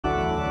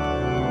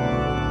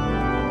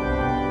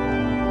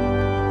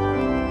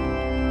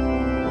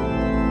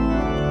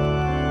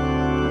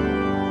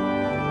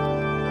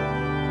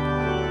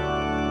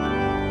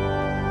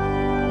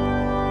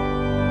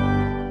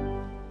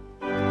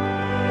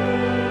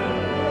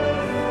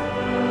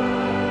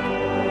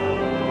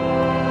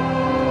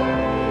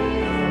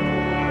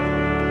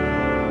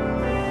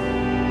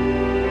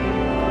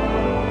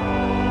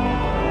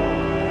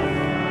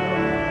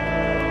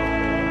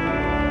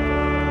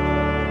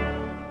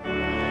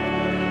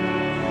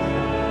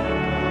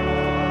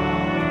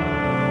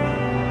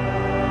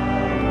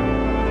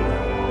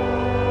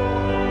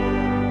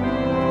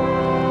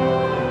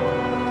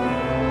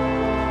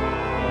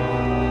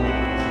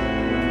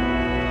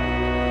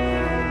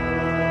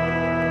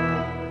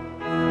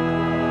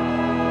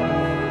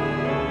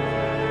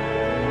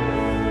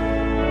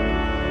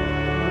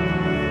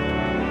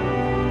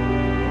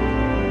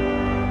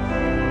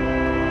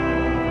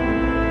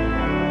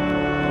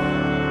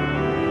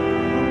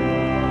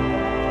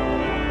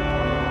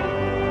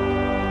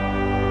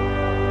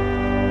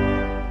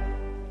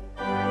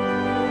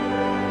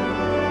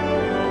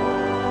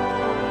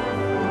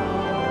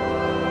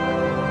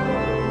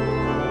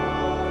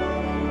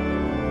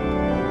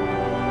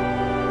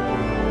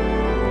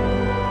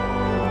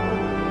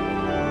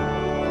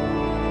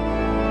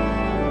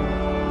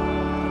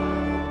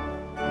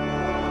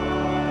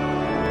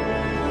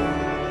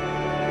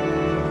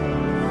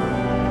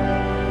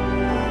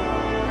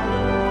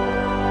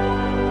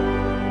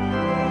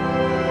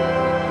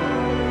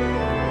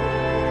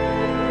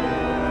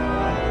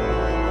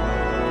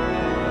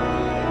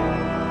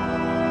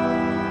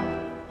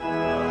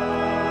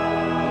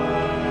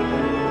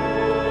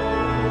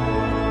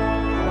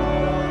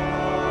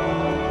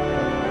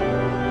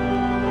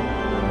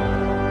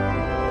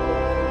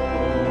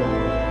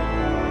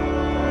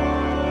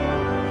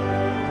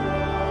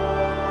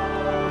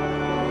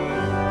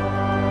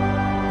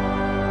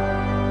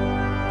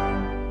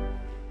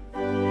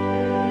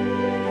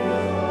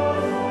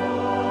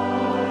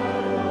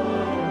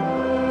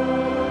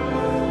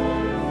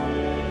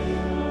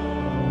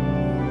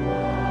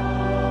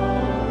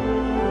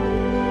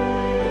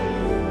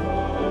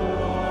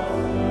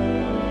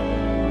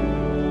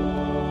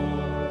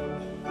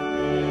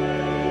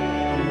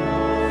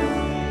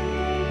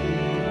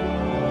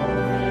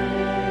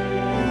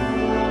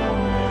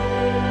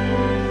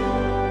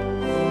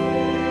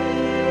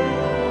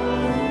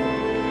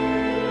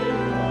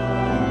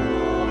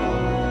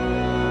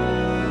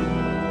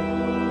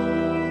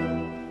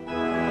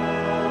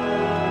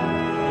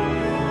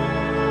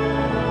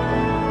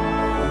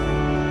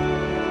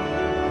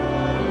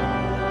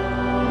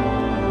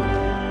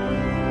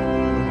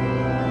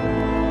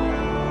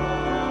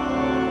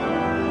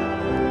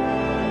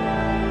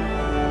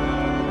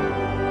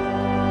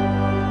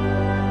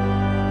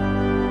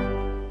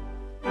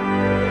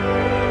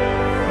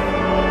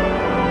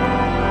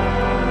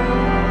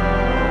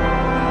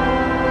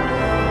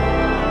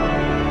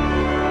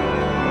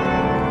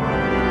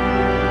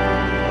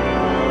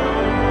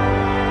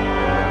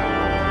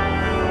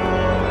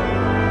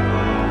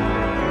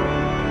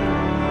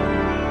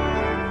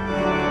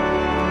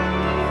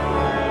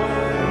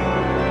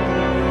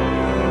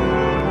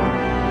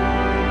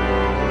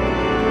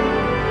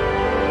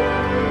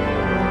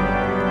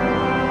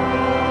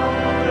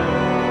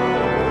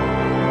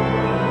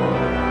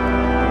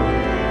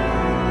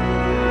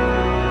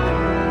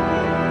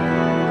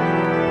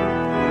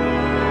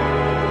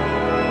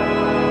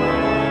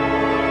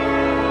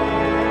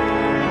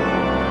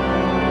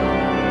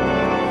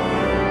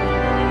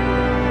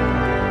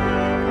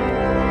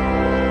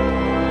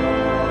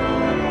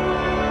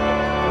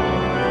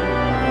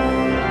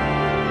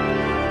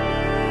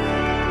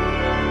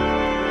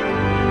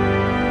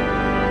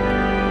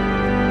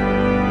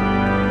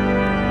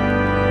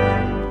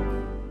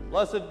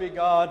Blessed be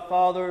God,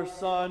 Father,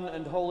 Son,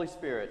 and Holy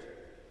Spirit.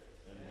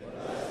 And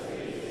blessed be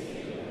his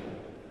kingdom,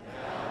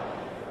 now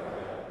and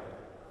forever.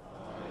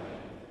 Amen.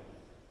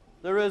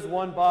 There is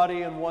one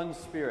body and one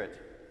Spirit.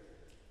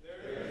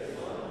 There is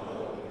one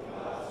hope in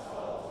God's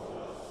call to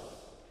us.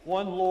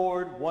 One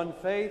Lord, one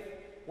faith,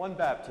 one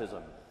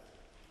baptism.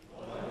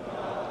 One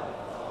God,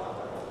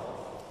 Father of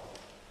all.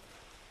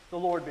 The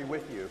Lord be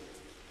with you.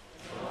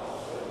 And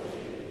also with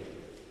you.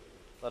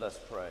 Let us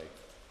pray.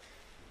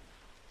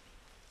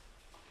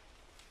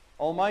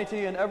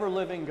 Almighty and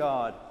ever-living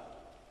God,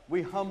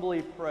 we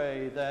humbly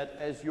pray that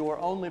as your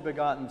only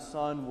begotten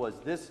Son was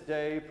this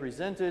day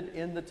presented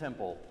in the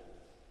temple,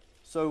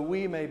 so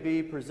we may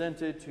be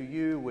presented to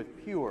you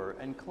with pure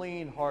and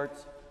clean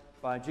hearts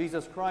by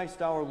Jesus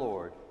Christ our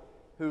Lord,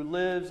 who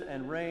lives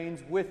and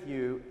reigns with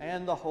you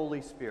and the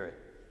Holy Spirit,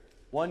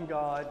 one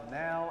God,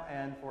 now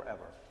and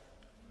forever.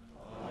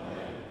 Amen.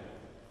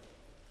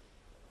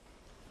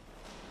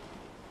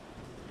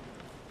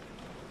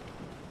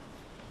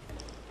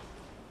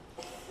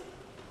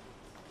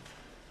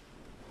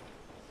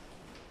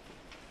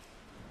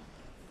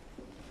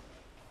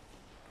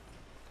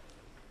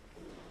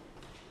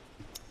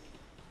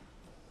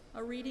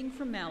 A reading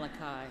from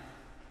Malachi.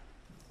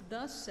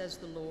 Thus says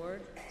the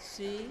Lord,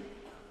 see,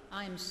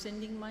 I am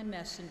sending my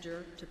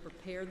messenger to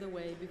prepare the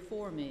way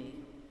before me,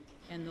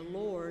 and the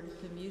Lord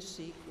whom you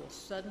seek will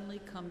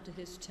suddenly come to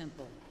his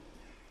temple.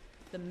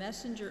 The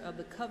messenger of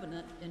the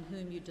covenant in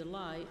whom you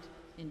delight,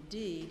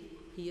 indeed,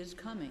 he is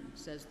coming,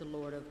 says the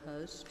Lord of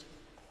hosts.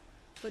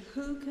 But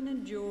who can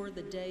endure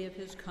the day of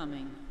his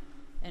coming,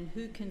 and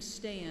who can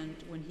stand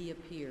when he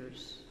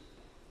appears?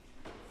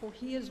 For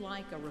he is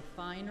like a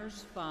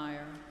refiner's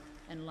fire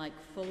and like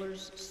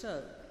fuller's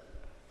soap.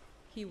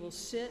 He will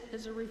sit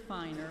as a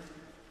refiner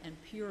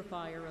and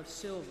purifier of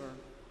silver,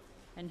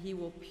 and he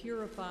will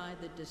purify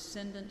the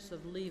descendants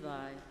of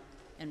Levi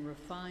and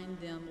refine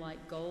them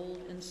like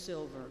gold and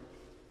silver,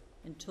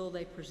 until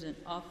they present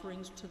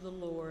offerings to the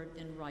Lord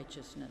in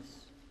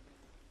righteousness.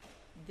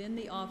 Then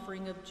the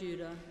offering of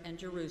Judah and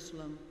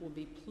Jerusalem will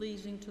be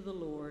pleasing to the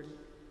Lord,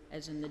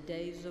 as in the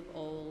days of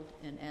old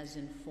and as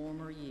in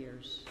former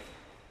years.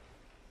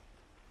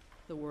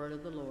 The word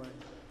of the Lord.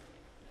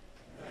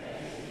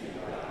 Thanks be to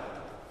God.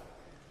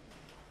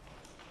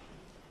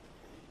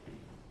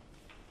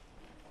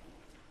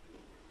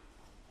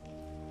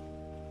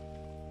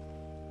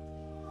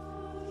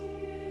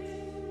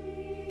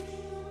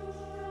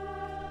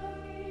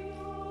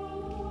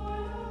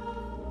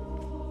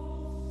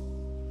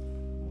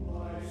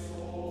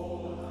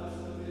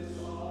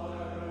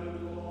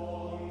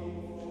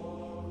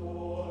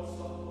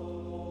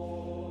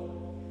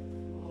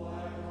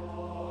 My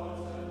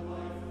heart and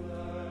my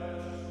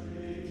flesh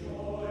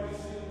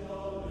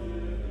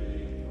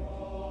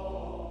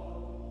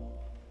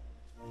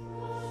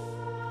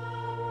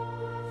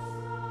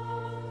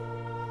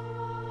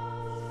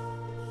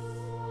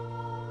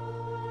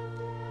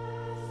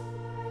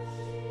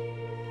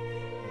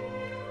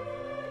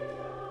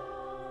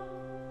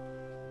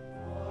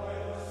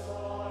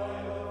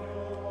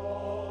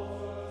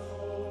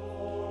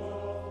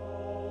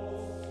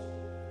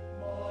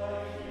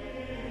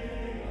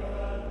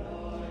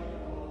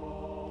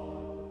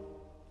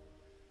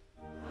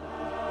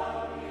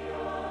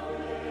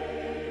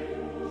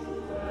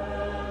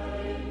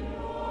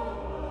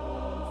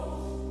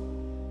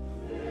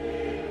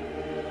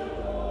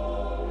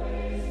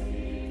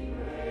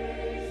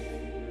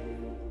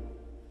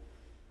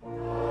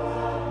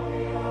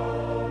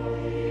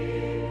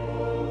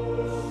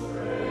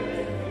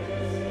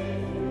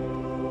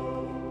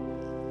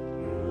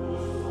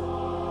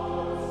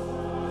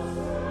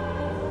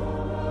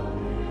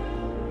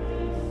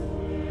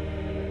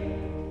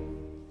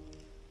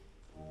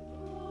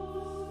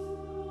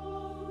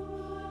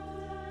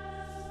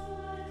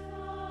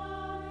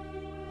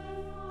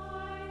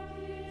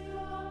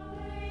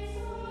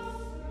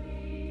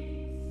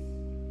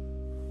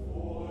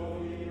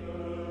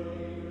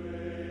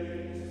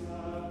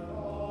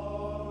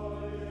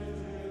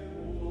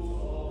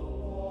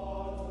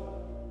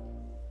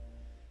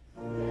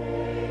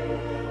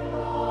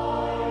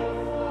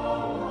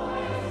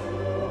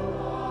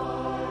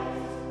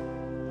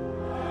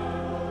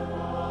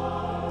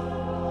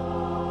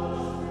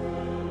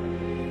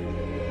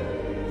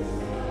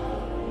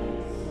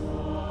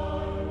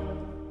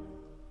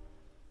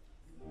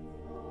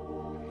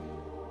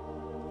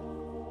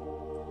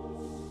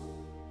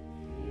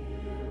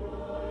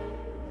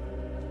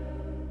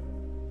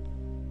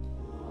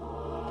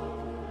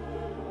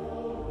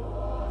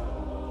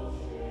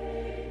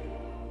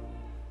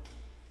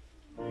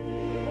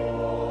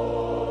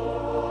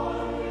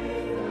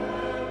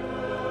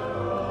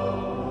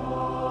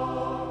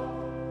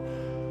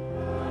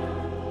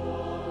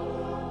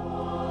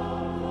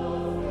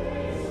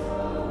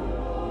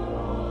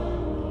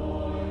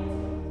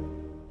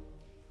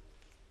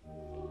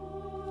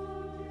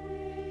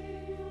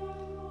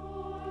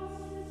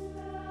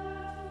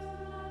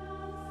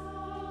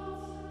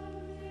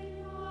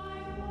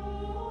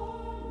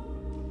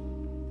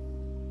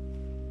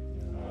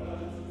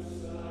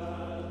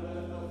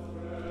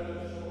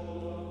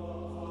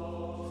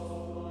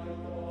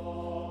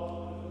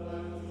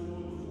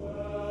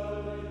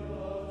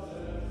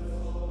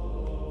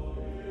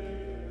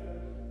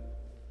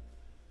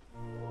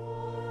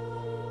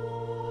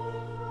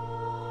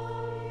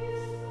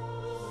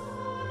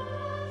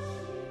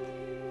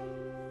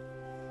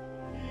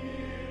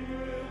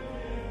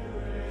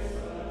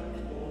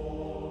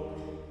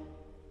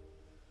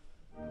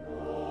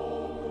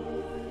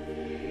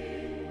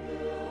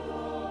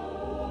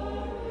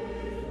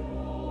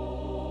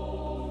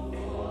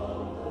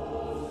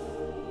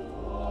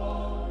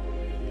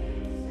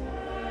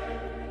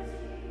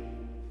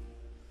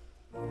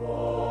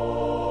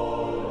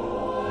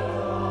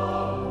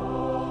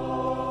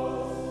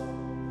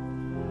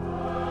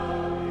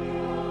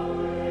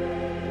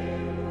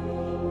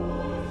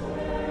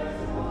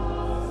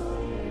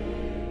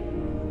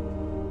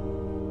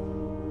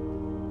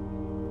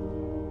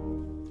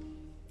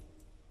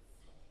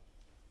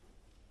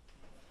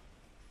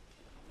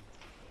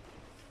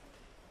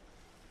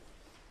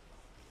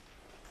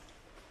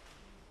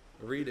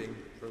A reading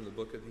from the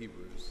book of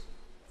Hebrews.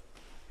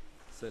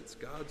 Since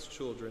God's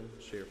children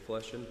share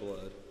flesh and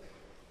blood,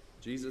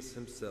 Jesus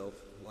himself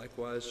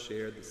likewise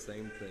shared the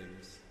same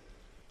things,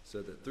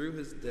 so that through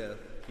his death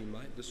he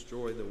might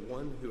destroy the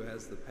one who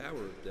has the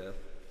power of death,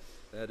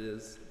 that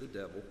is, the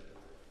devil,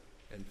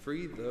 and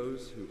free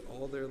those who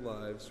all their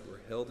lives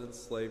were held in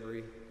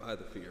slavery by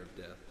the fear of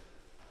death.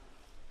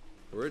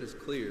 For it is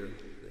clear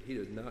that he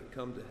did not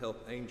come to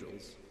help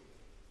angels,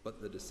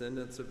 but the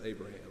descendants of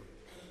Abraham.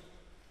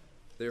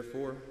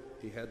 Therefore,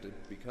 he had to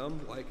become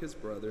like his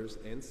brothers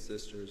and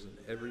sisters in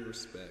every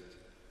respect,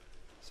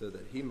 so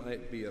that he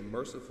might be a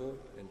merciful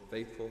and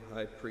faithful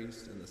high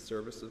priest in the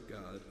service of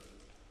God,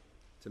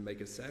 to make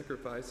a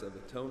sacrifice of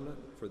atonement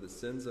for the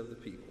sins of the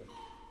people.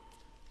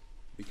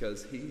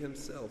 Because he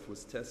himself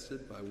was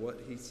tested by what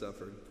he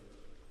suffered,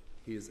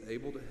 he is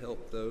able to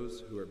help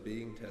those who are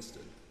being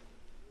tested.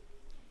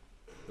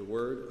 The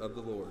word of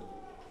the Lord.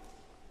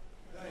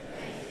 Thanks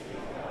be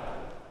to God.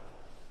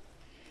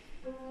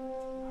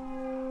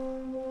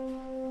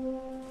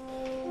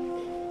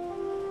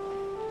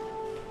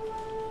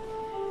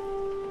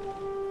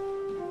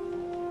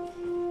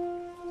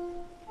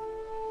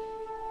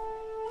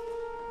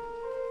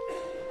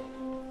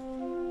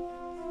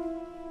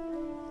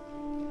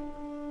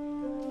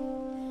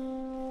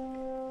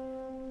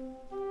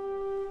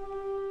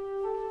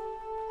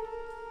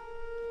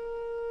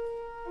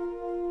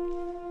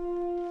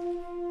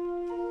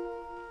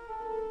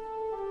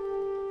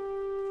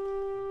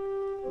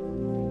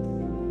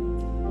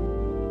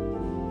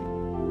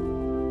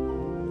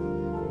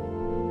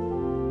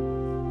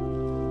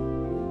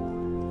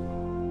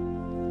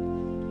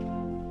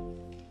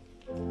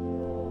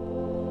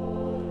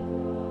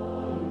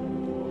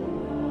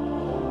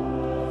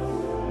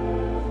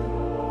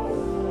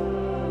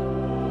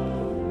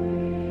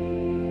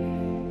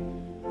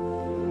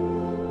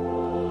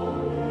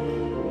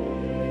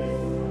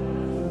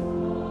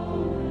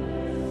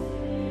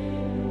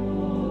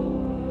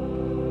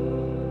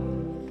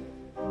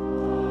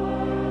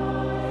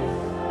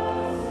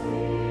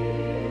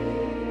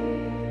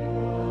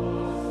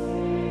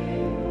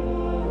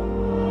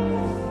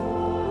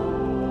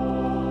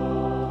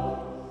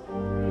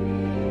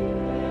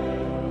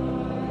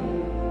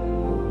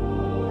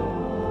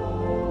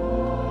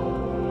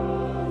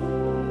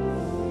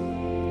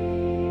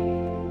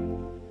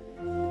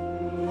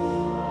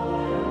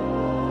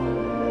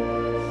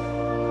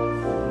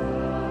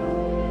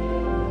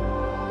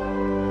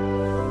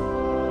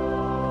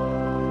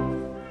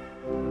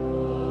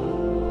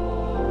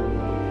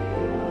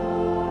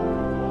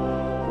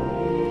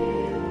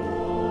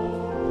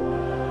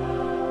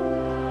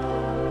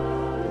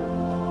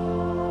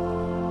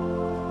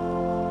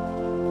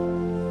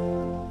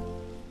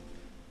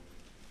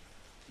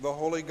 The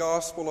Holy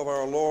Gospel of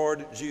our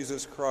Lord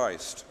Jesus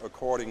Christ,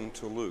 according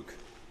to Luke.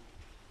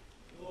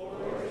 Glory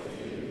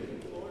to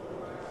you, Lord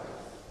Christ.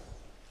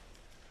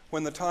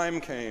 When the time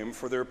came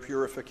for their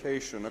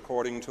purification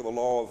according to the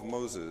law of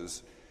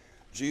Moses,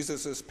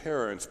 Jesus'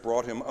 parents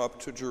brought him up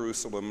to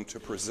Jerusalem to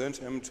present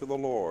him to the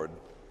Lord.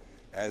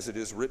 As it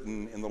is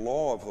written in the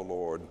law of the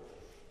Lord,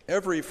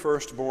 every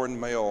firstborn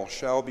male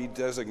shall be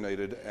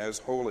designated as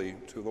holy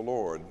to the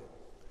Lord.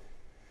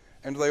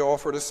 And they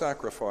offered a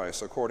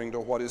sacrifice according to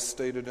what is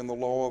stated in the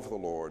law of the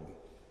Lord,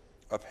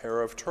 a pair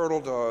of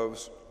turtle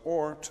doves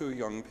or 2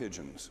 young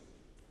pigeons.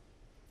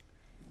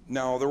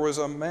 Now there was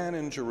a man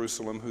in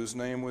Jerusalem whose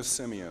name was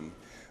Simeon.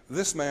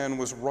 This man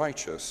was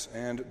righteous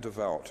and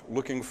devout,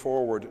 looking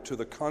forward to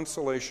the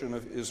consolation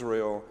of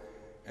Israel,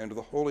 and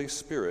the Holy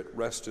Spirit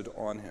rested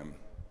on him.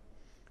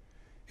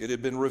 It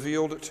had been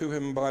revealed to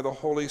him by the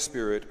Holy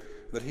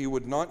Spirit that he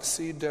would not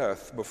see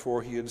death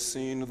before he had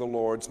seen the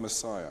Lord's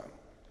Messiah.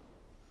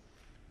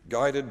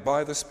 Guided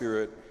by the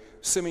Spirit,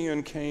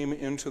 Simeon came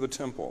into the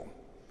temple,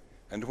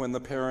 and when the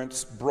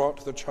parents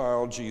brought the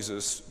child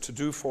Jesus to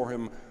do for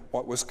him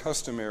what was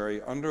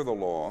customary under the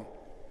law,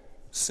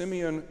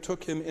 Simeon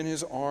took him in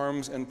his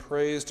arms and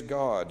praised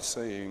God,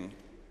 saying,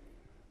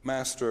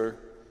 "Master,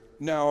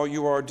 now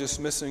you are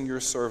dismissing your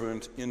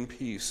servant in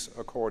peace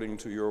according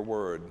to your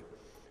word.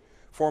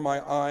 For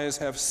my eyes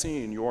have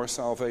seen your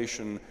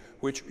salvation,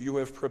 which you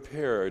have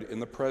prepared in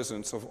the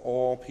presence of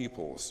all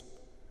peoples,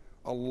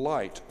 a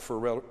light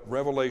for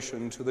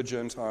revelation to the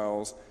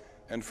Gentiles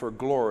and for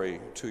glory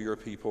to your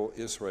people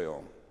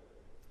Israel."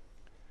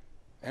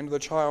 And the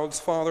child's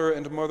father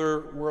and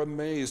mother were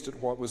amazed at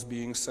what was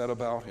being said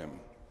about him.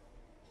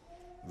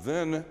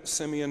 Then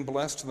Simeon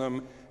blessed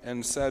them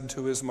and said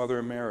to his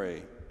mother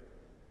Mary,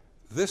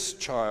 "This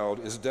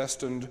child is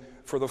destined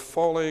for the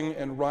falling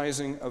and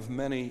rising of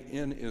many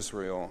in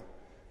Israel,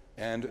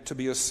 and to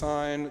be a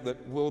sign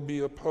that will be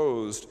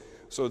opposed,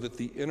 so that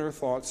the inner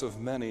thoughts of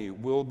many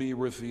will be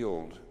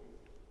revealed,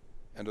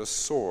 and a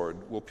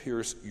sword will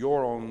pierce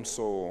your own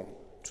soul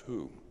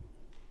too."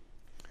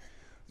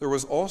 There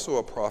was also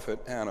a prophet,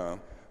 Anna,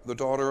 the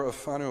daughter of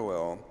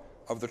Phanuel,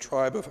 of the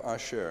tribe of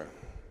Asher.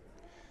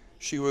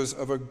 She was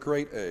of a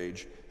great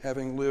age,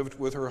 having lived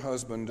with her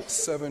husband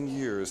 7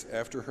 years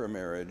after her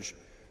marriage,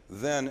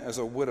 then as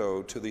a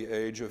widow to the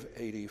age of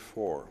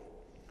 84.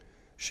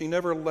 She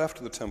never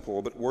left the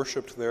temple, but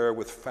worshiped there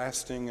with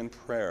fasting and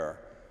prayer,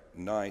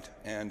 night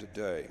and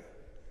day.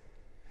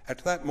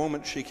 At that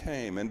moment she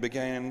came and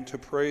began to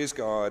praise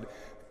God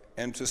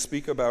and to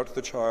speak about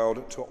the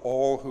child to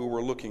all who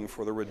were looking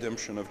for the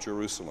redemption of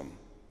Jerusalem.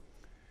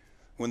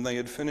 When they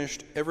had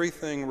finished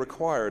everything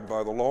required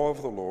by the law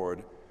of the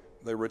Lord,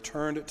 they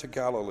returned to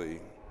Galilee,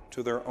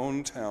 to their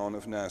own town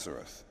of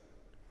Nazareth.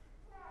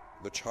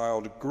 The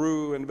child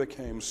grew and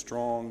became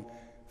strong,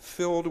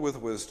 filled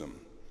with wisdom,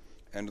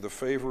 and the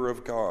favor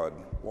of God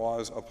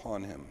was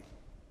upon him.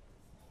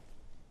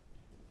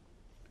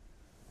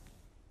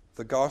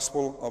 The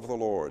Gospel of the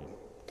Lord.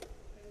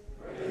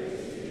 Praise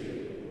to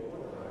you,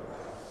 Lord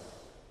Christ.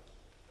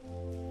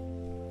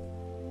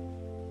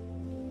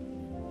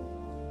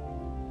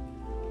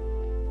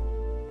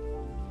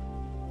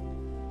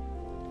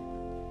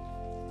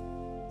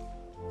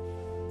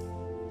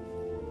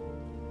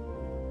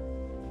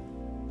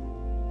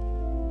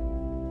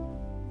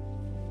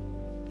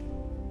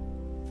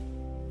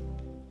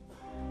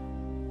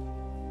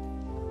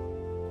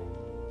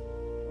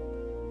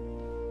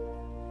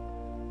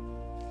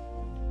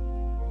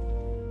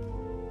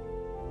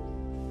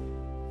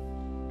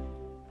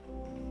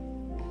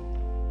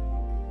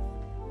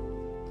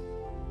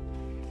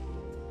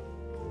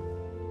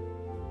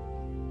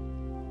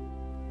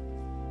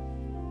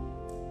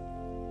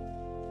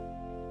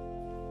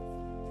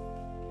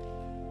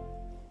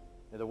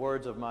 May the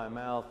words of my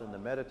mouth and the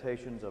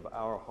meditations of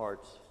our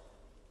hearts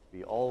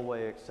be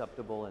always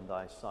acceptable in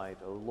thy sight,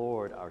 O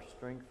Lord, our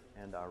strength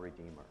and our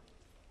Redeemer.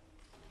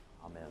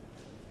 Amen.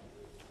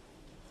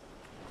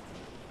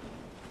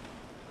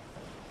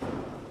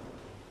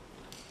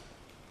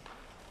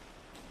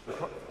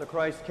 The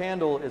Christ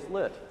candle is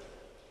lit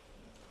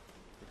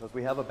because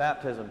we have a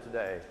baptism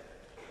today,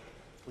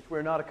 which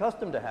we're not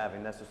accustomed to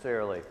having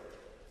necessarily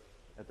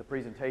at the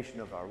presentation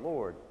of our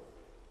Lord.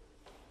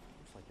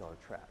 Looks like y'all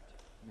are trapped.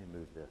 Let me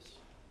move this.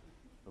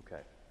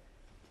 Okay.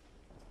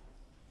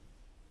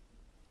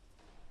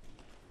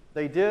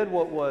 They did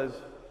what was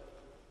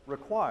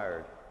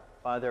required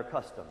by their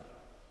custom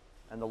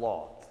and the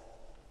law.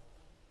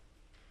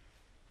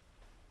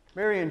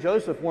 Mary and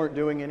Joseph weren't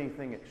doing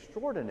anything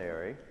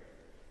extraordinary.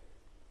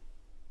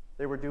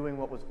 They were doing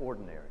what was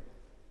ordinary.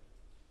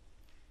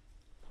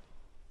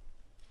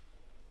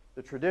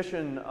 The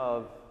tradition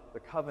of the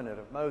covenant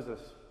of Moses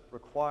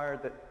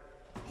required that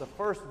the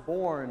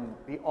firstborn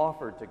be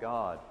offered to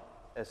God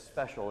as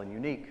special and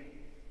unique,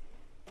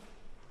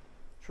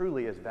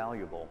 truly as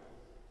valuable.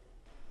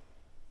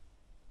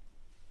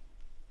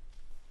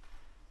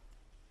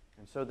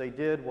 And so they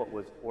did what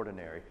was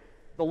ordinary.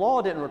 The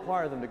law didn't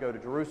require them to go to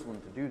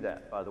Jerusalem to do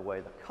that, by the way.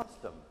 The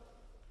custom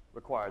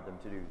required them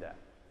to do that.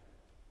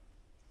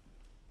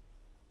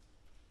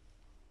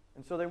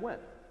 And so they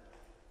went.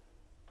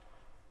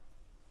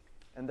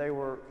 And they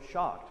were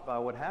shocked by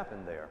what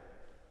happened there.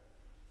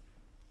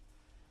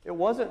 It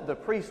wasn't the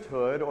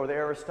priesthood or the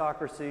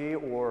aristocracy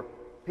or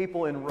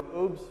people in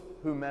robes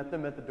who met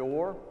them at the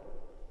door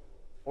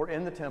or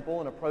in the temple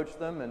and approached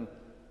them and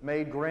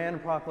made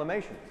grand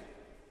proclamations.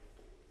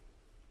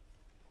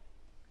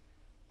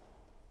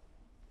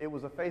 It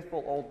was a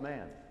faithful old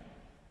man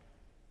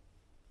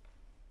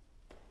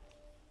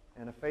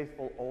and a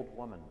faithful old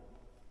woman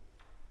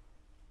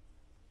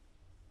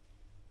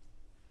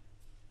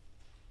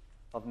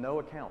of no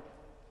account,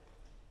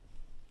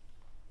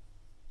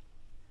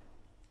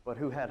 but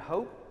who had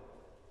hope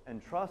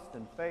and trust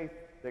and faith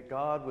that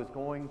God was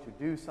going to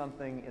do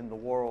something in the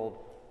world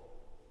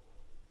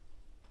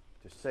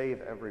to save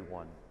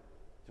everyone,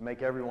 to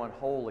make everyone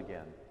whole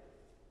again.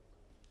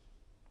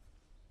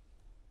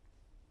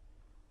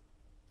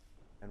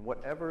 And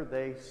whatever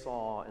they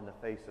saw in the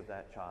face of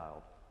that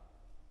child,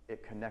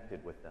 it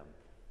connected with them.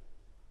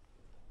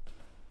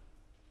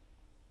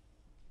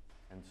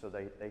 And so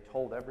they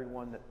told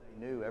everyone that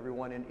they knew,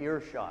 everyone in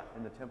earshot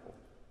in the temple.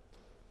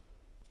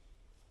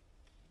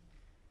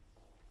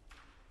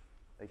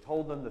 They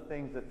told them the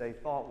things that they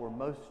thought were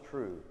most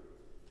true,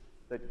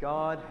 that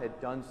God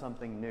had done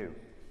something new,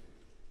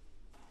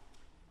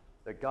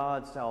 that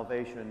God's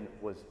salvation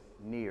was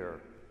near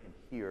and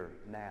here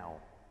now.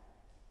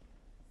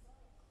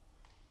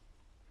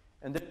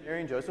 And then Mary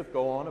and Joseph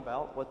go on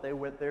about what they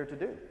went there to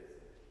do,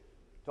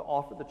 to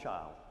offer the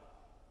child.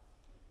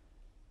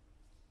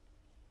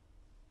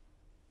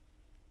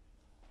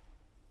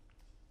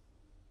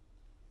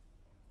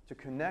 To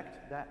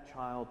connect that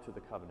child to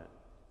the covenant.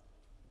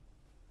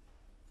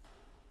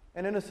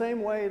 And in the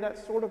same way,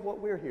 that's sort of what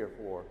we're here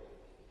for.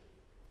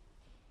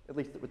 At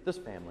least what this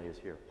family is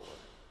here for.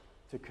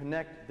 To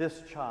connect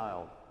this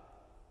child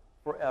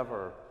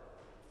forever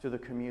to the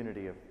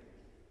community of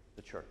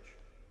the church.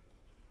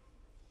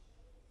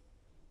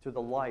 To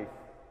the life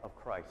of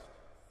Christ.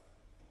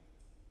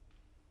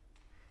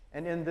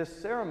 And in this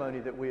ceremony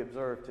that we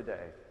observe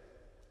today,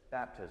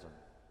 baptism,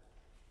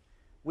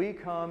 we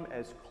come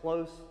as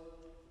close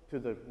to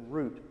the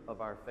root of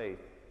our faith,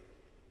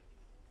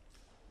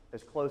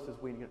 as close as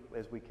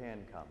we can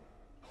come,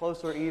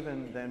 closer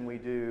even than we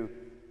do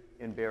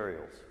in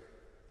burials.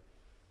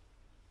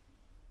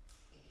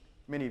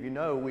 Many of you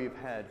know we've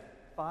had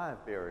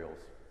 5 burials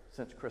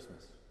since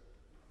Christmas.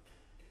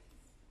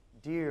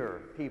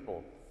 Dear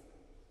people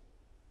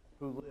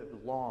who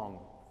lived long,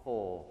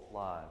 full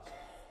lives.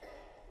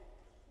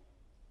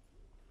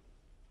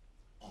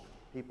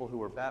 People who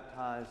were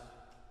baptized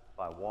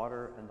by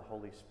water and the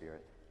Holy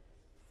Spirit.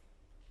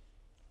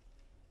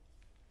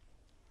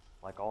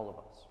 Like all of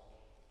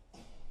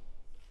us.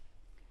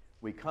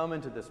 We come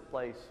into this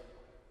place,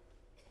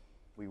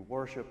 we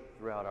worship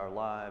throughout our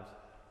lives,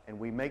 and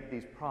we make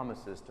these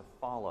promises to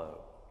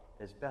follow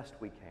as best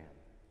we can.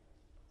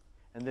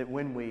 And that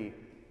when we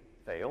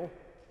fail,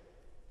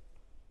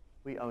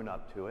 we own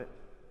up to it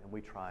and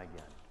we try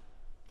again.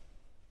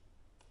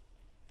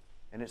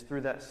 And it's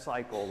through that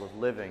cycle of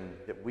living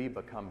that we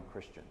become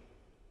Christian.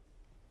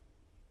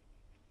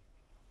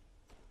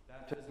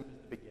 Baptism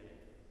is the beginning,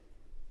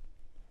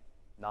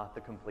 not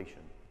the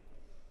completion.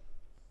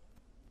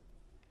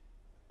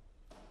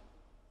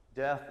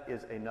 Death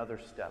is another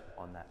step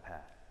on that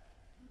path,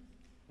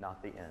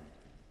 not the end.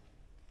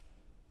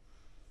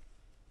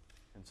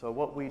 And so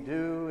what we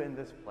do in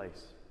this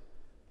place,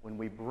 when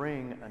we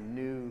bring a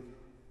new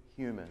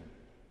human,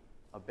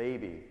 a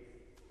baby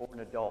or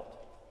an adult,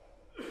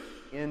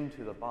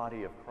 into the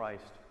body of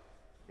Christ,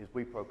 is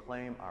we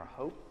proclaim our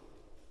hope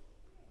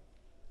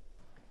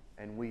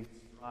and we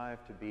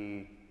strive to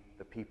be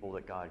the people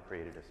that God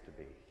created us to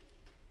be.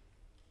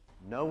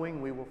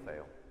 Knowing we will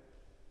fail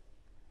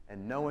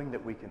and knowing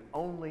that we can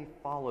only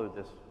follow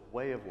this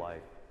way of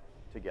life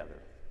together,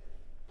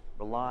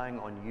 relying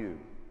on you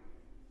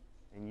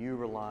and you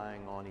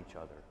relying on each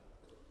other,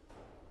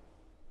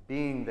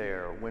 being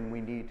there when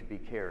we need to be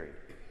carried,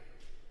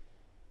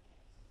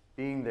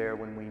 being there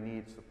when we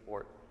need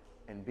support,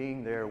 and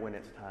being there when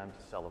it's time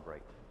to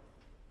celebrate.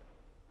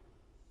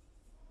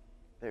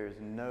 There's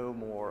no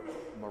more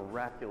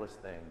miraculous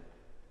thing,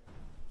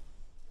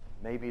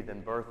 maybe,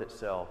 than birth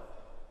itself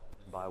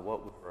by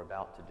what we're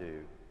about to do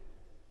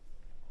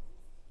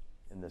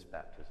in this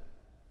baptism.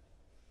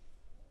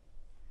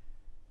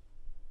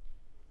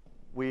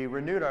 We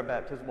renewed our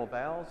baptismal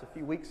vows a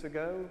few weeks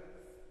ago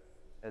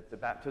at the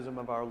baptism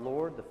of our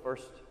Lord, the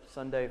first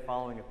Sunday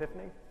following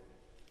Epiphany.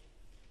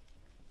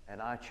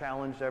 And I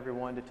challenged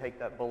everyone to take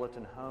that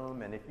bulletin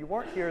home. And if you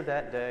weren't here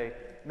that day,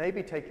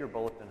 maybe take your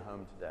bulletin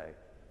home today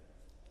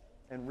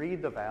and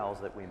read the vows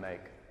that we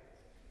make.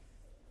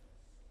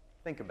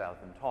 Think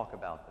about them, talk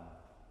about them,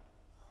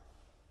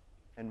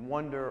 and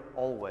wonder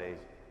always,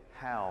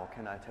 how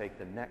can I take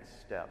the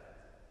next step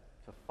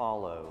to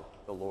follow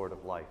the Lord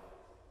of life?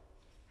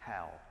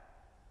 How?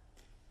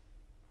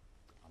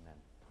 Amen.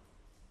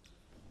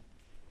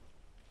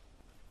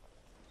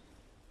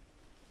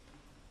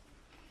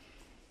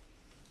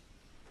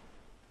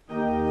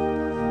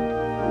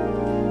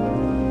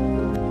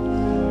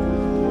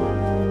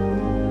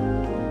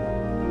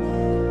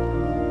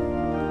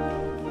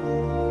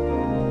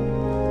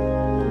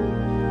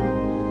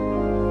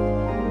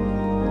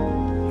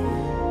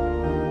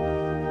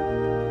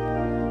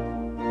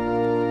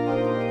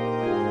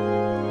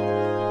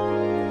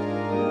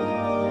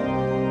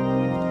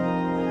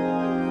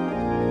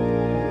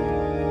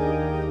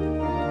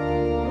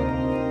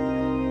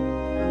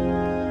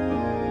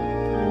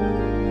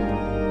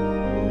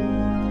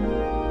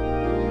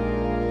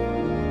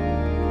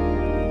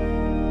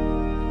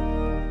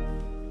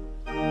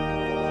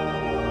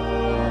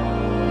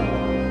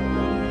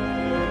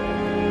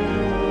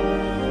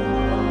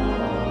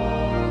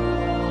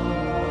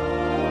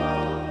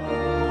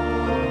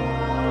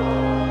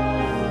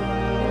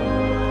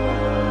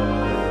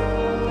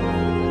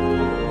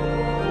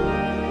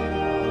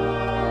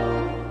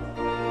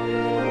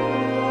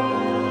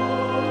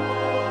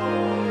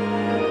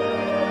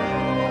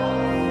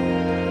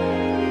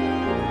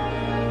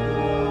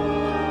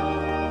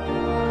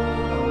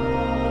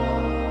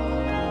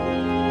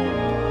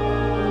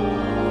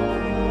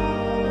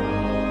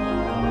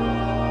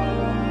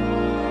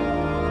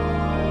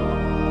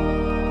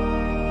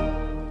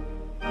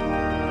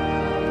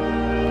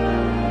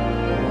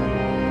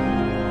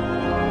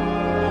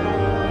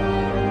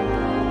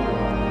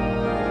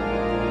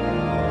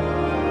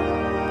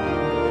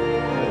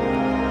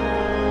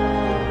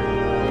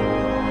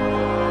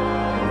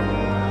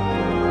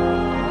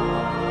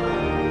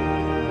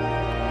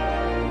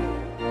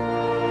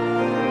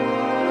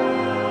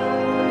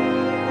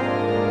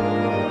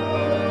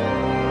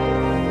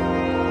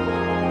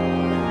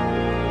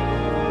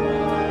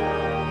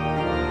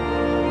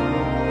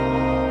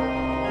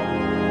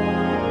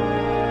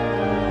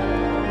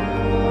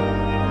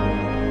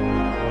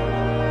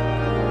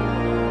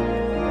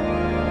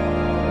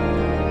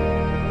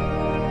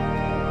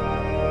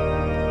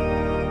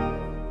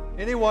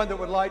 Anyone that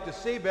would like to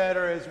see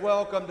better is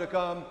welcome to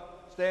come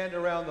stand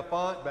around the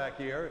font back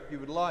here if you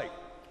would like.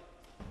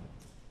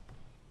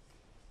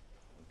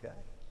 Okay.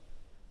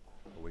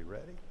 Are we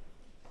ready?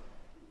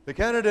 The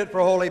candidate for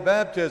holy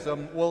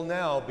baptism will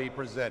now be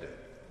presented.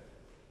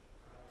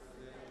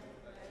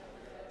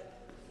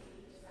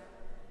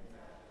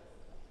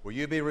 Will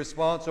you be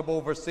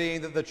responsible for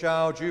seeing that the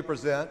child you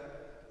present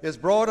is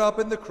brought up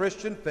in the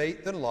Christian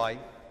faith and life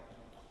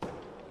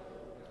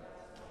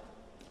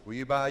Will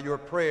you, by your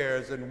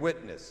prayers and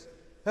witness,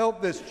 help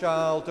this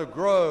child to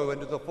grow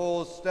into the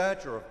full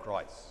stature of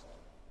Christ?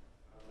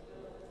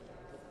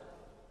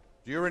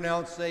 Do you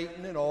renounce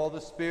Satan and all the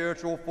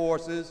spiritual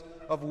forces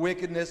of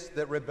wickedness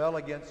that rebel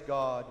against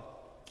God?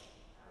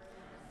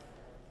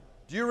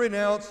 Do you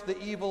renounce the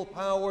evil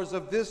powers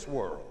of this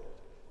world,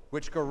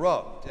 which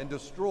corrupt and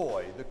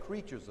destroy the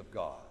creatures of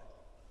God?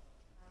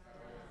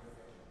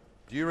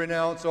 Do you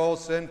renounce all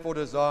sinful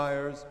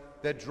desires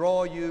that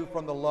draw you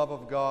from the love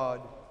of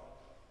God?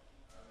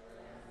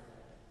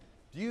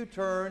 Do you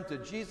turn to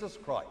Jesus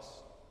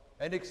Christ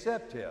and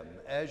accept him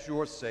as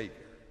your Savior?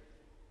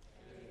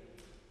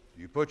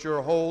 Do you put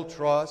your whole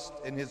trust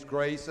in his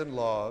grace and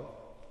love?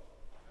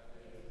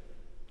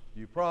 Do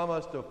you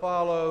promise to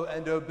follow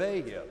and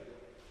obey him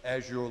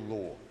as your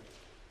Lord?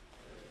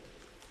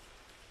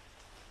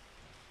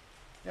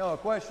 Now, a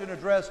question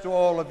addressed to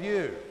all of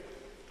you.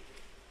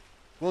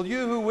 Will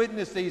you who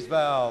witness these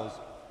vows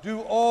do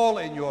all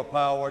in your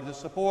power to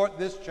support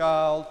this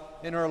child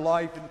in her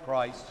life in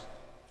Christ?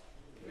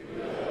 We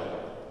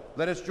will.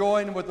 Let us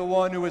join with the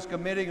one who is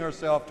committing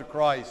herself to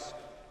Christ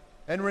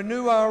and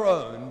renew our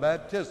own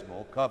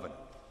baptismal covenant.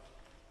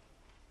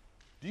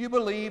 Do you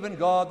believe in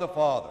God the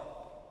Father?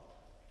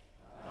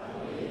 I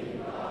believe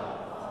in God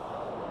the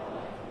Father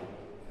Almighty,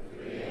 the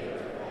Creator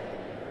of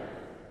heaven and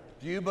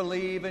earth. Do you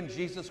believe in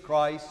Jesus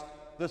Christ,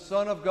 the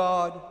Son of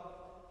God?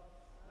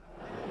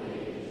 I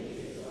believe in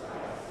Jesus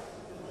Christ,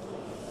 the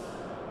only Son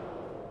of our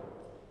Lord.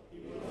 He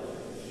was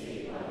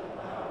conceived by the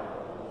power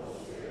of the Holy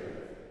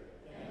Spirit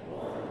and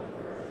born of the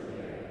Virgin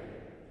Mary.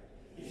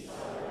 He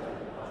suffered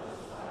under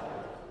Pontius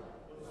Pilate,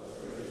 was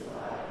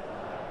crucified,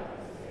 died, and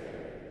was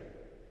buried.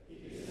 He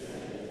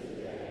descended to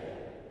the dead.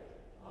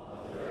 On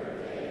the third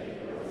day he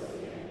rose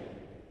again.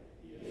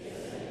 He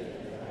ascended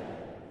into heaven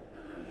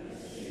and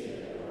is seated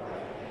at the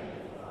right hand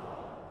of the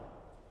Father.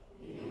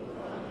 He will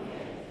come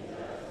again to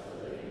judge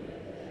the living and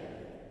the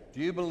dead. Do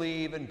you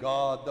believe in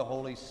God the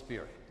Holy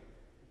Spirit?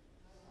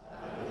 I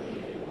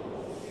believe in the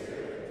Holy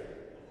Spirit,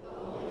 the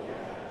Holy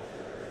Catholic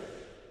Church,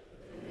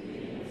 the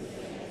communion of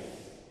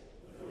saints,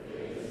 the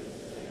forgiveness of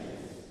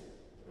sins,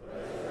 the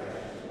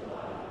resurrection of the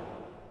body,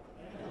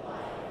 and the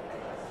life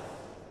everlasting.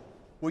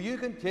 Will you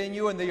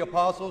continue in the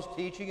apostles'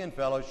 teaching and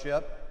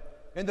fellowship,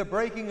 in the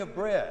breaking of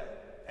bread,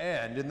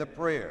 and in the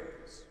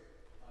prayers?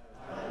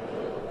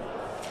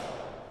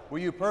 Will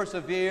you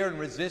persevere in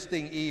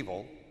resisting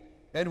evil,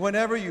 and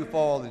whenever you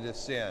fall into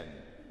sin,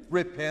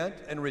 repent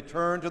and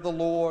return to the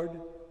Lord?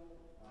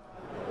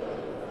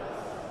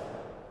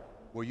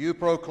 Will you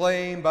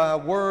proclaim by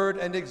word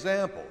and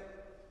example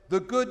the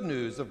good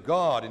news of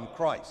God in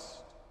Christ?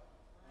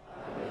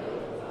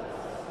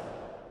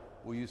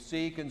 Will you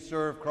seek and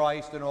serve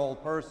Christ in all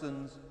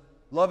persons,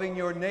 loving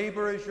your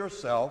neighbor as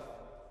yourself?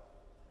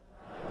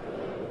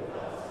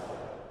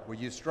 Will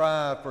you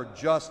strive for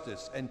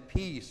justice and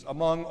peace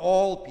among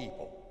all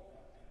people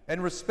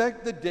and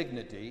respect the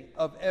dignity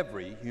of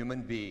every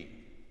human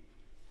being?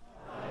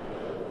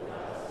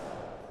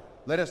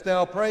 Let us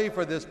now pray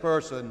for this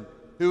person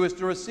who is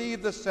to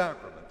receive the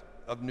sacrament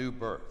of new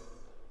birth.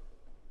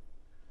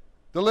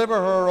 Deliver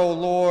her, O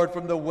Lord,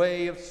 from the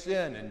way of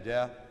sin and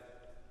death.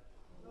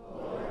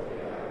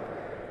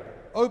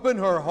 Open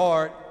her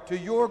heart to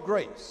your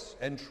grace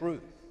and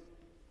truth.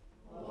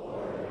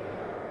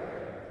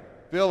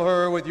 Fill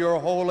her with your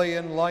holy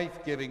and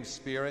life-giving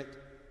Spirit.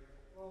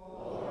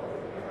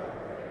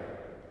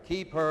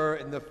 Keep her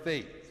in the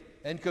faith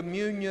and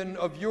communion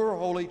of your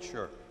holy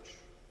church.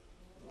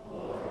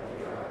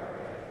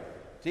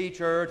 Teach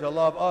her to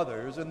love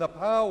others in the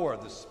power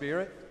of the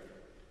Spirit.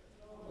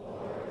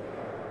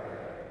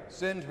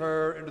 Send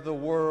her into the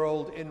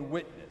world in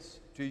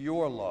witness to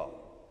your love.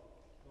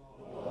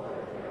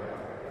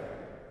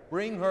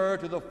 Bring her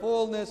to the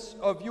fullness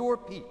of your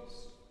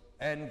peace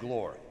and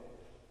glory.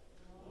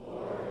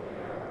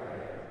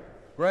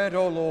 Grant,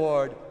 O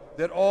Lord,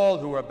 that all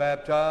who are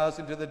baptized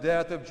into the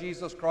death of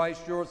Jesus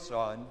Christ, your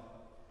Son,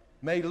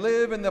 may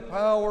live in the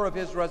power of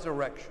his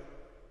resurrection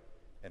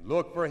and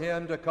look for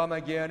him to come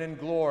again in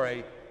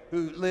glory,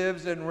 who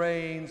lives and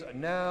reigns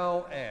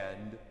now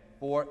and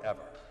forever.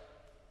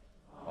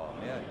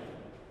 Amen.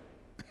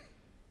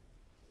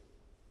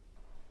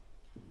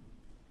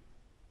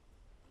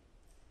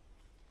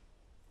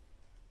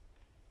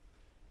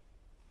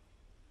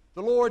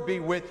 The Lord be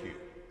with you.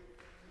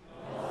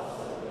 And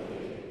also with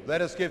you.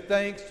 Let us give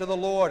thanks to the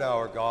Lord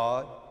our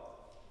God.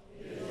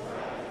 It is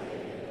right to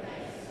give you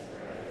thanks and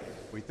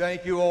praise. We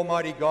thank you,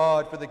 Almighty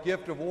God, for the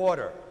gift of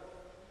water.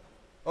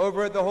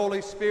 Over it the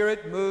Holy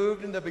Spirit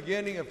moved in the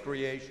beginning of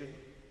creation,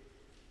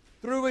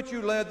 through which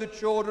you led the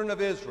children of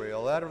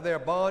Israel out of their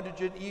bondage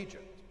in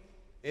Egypt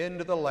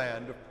into the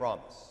land of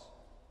promise.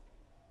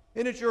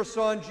 In it your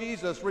Son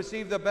Jesus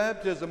received the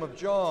baptism of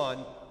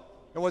John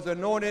and was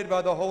anointed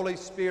by the Holy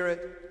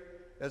Spirit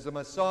as the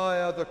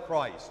Messiah, the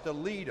Christ, to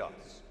lead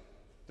us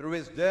through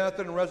his death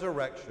and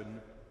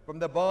resurrection from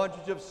the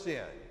bondage of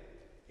sin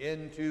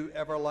into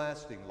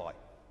everlasting life.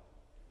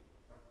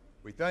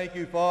 We thank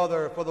you,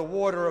 Father, for the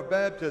water of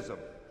baptism.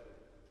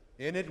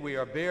 In it we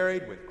are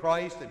buried with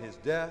Christ in his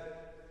death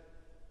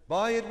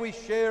By it we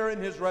share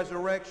in his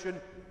resurrection.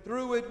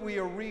 Through it we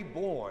are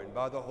reborn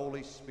by the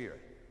Holy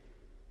Spirit.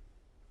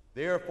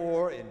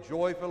 Therefore, in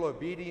joyful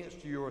obedience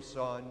to your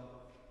Son,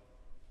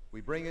 we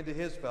bring into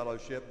his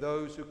fellowship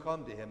those who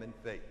come to him in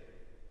faith,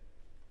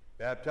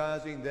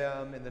 baptizing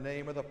them in the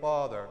name of the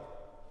Father,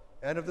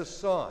 and of the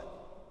Son,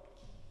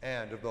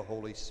 and of the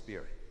Holy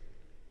Spirit.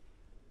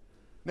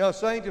 Now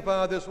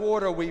sanctify this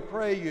water, we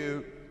pray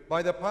you,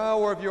 by the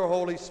power of your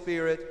Holy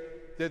Spirit,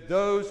 that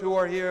those who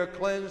are here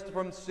cleansed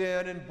from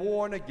sin and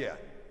born again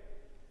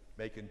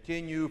may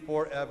continue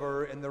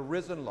forever in the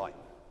risen life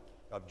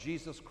of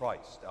Jesus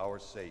Christ, our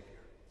Savior.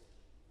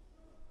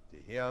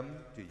 To him,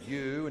 to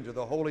you, and to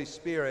the Holy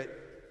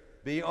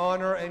Spirit be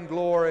honor and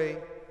glory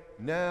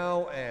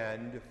now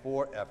and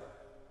forever.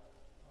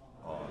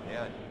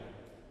 Amen.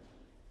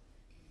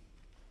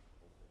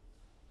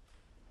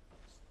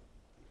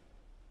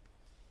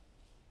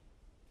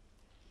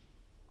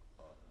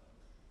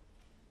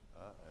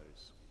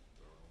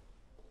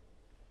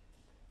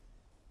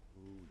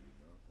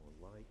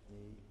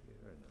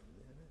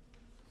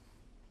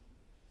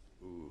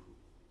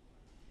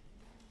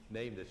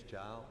 Name this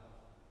child.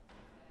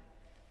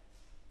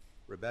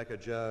 Rebecca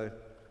Joe,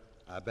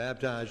 I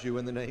baptize you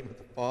in the name of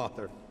the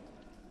Father,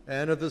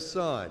 and of the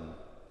Son,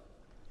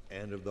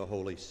 and of the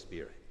Holy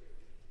Spirit.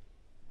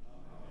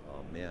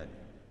 Amen.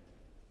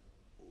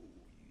 Oh,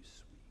 you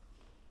sweet.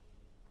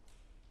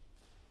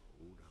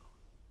 Hold on.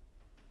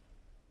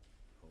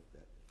 Hold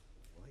that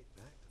right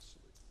back to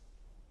sleep.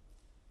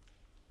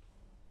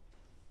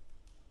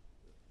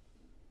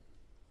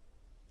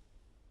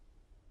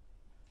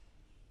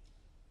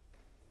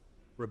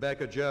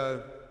 Rebecca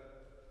Joe,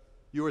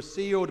 you are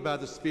sealed by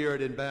the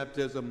Spirit in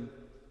baptism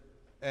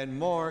and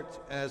marked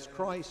as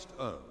Christ's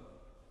own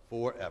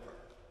forever.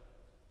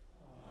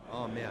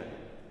 Amen.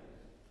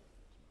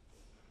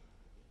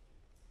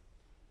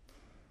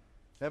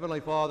 Heavenly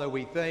Father,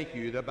 we thank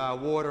you that by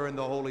water and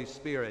the Holy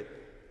Spirit,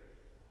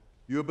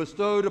 you have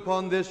bestowed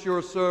upon this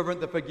your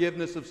servant the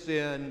forgiveness of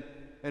sin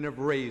and have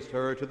raised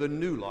her to the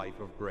new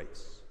life of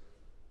grace.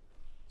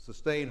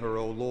 Sustain her,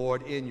 O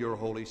Lord, in your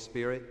Holy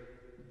Spirit.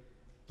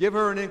 Give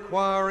her an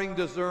inquiring,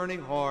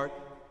 discerning heart,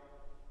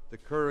 the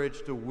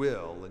courage to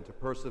will and to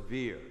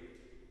persevere,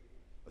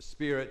 a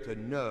spirit to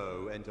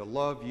know and to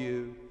love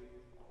you,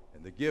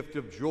 and the gift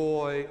of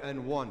joy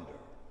and wonder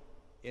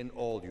in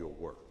all your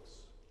works.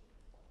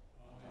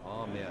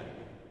 Amen.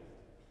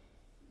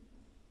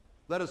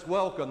 Let us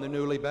welcome the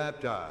newly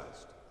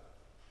baptized.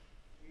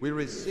 We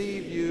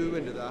receive you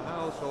into the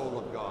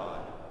household of God,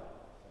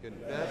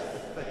 confess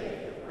the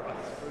faith of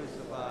Christ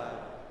crucified,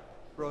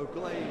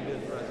 proclaim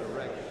his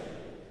resurrection,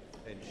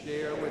 and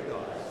share with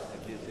us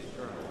in his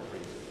eternal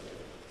priesthood.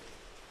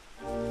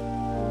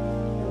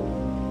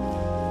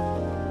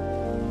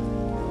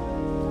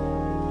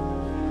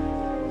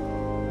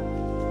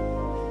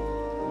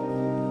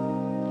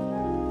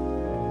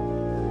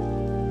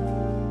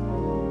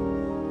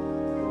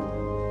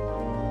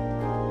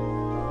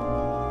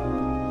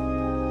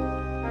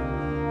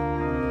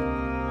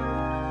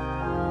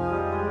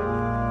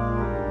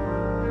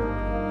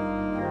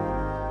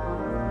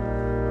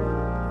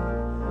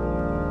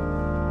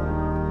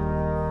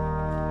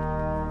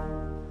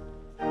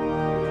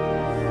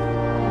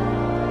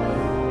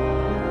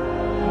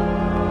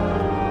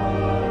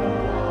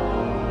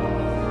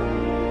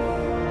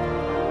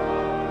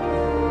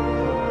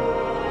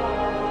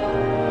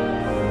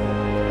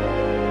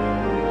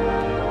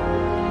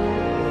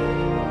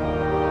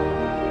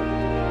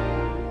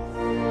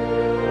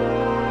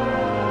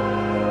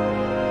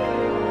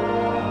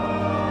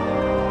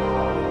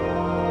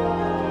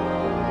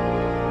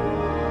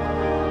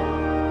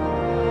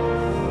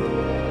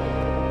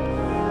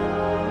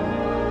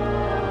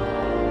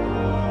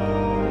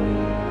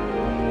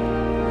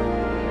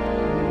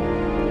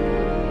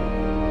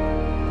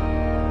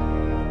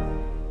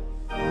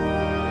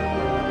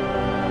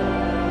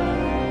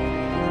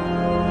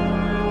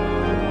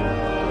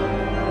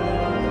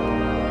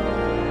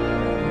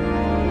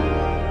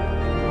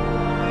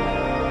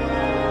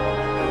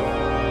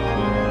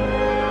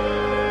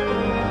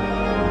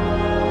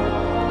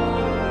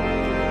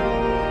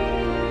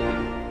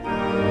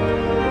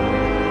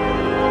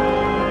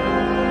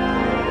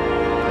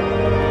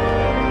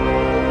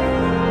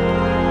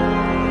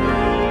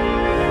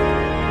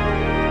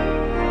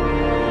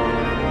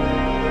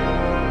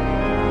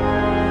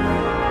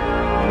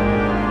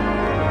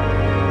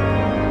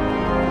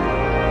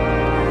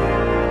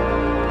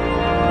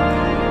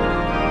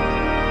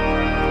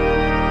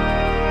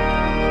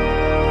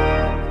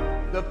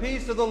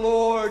 of the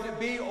Lord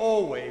be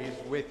always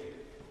with you.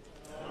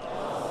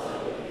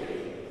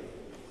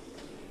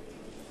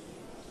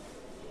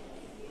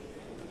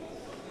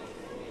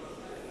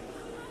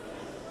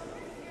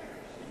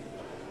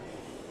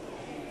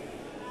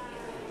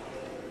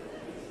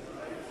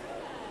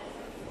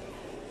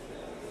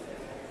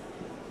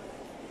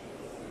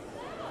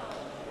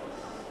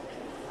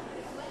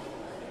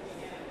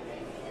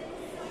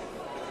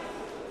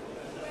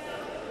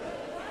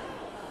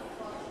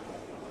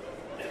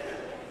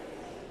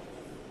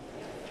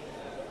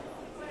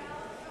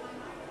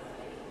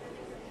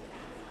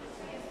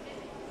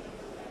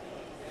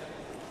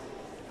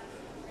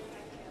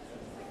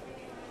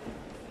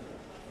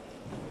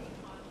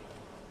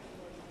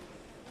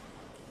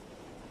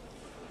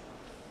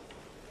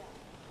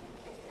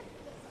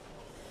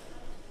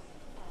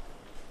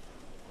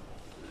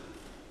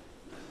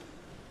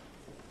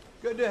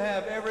 Good to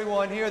have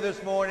everyone here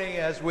this morning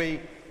as we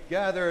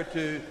gather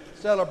to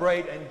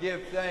celebrate and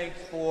give thanks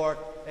for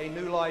a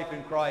new life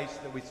in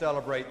Christ that we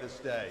celebrate this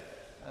day.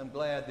 I'm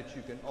glad that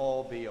you can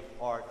all be a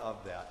part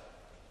of that.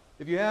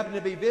 If you happen to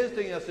be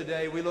visiting us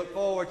today, we look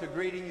forward to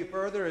greeting you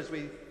further as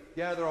we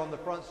gather on the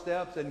front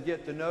steps and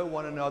get to know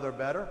one another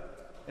better.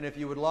 And if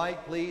you would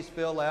like, please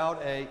fill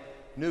out a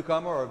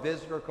newcomer or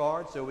visitor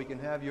card so we can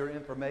have your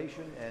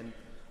information and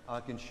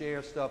can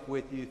share stuff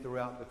with you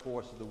throughout the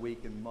course of the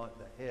week and month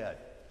ahead.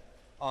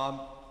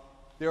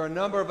 There are a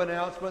number of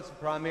announcements,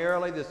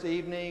 primarily this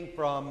evening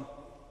from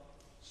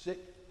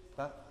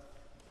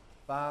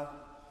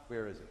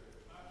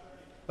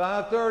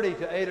 5:30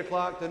 to 8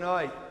 o'clock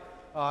tonight,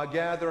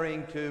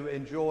 gathering to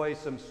enjoy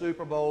some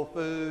Super Bowl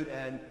food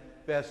and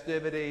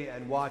festivity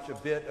and watch a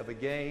bit of a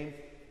game.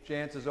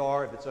 Chances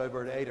are, if it's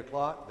over at 8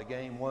 o'clock, the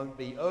game won't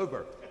be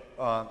over.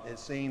 It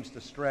seems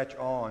to stretch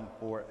on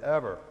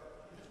forever.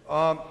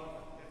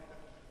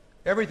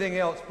 Everything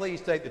else,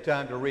 please take the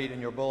time to read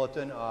in your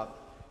bulletin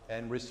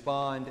and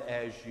respond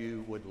as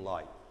you would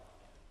like.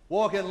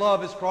 Walk in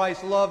love as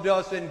Christ loved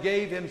us and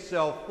gave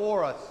himself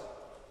for us,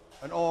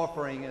 an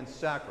offering and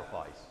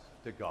sacrifice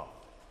to God.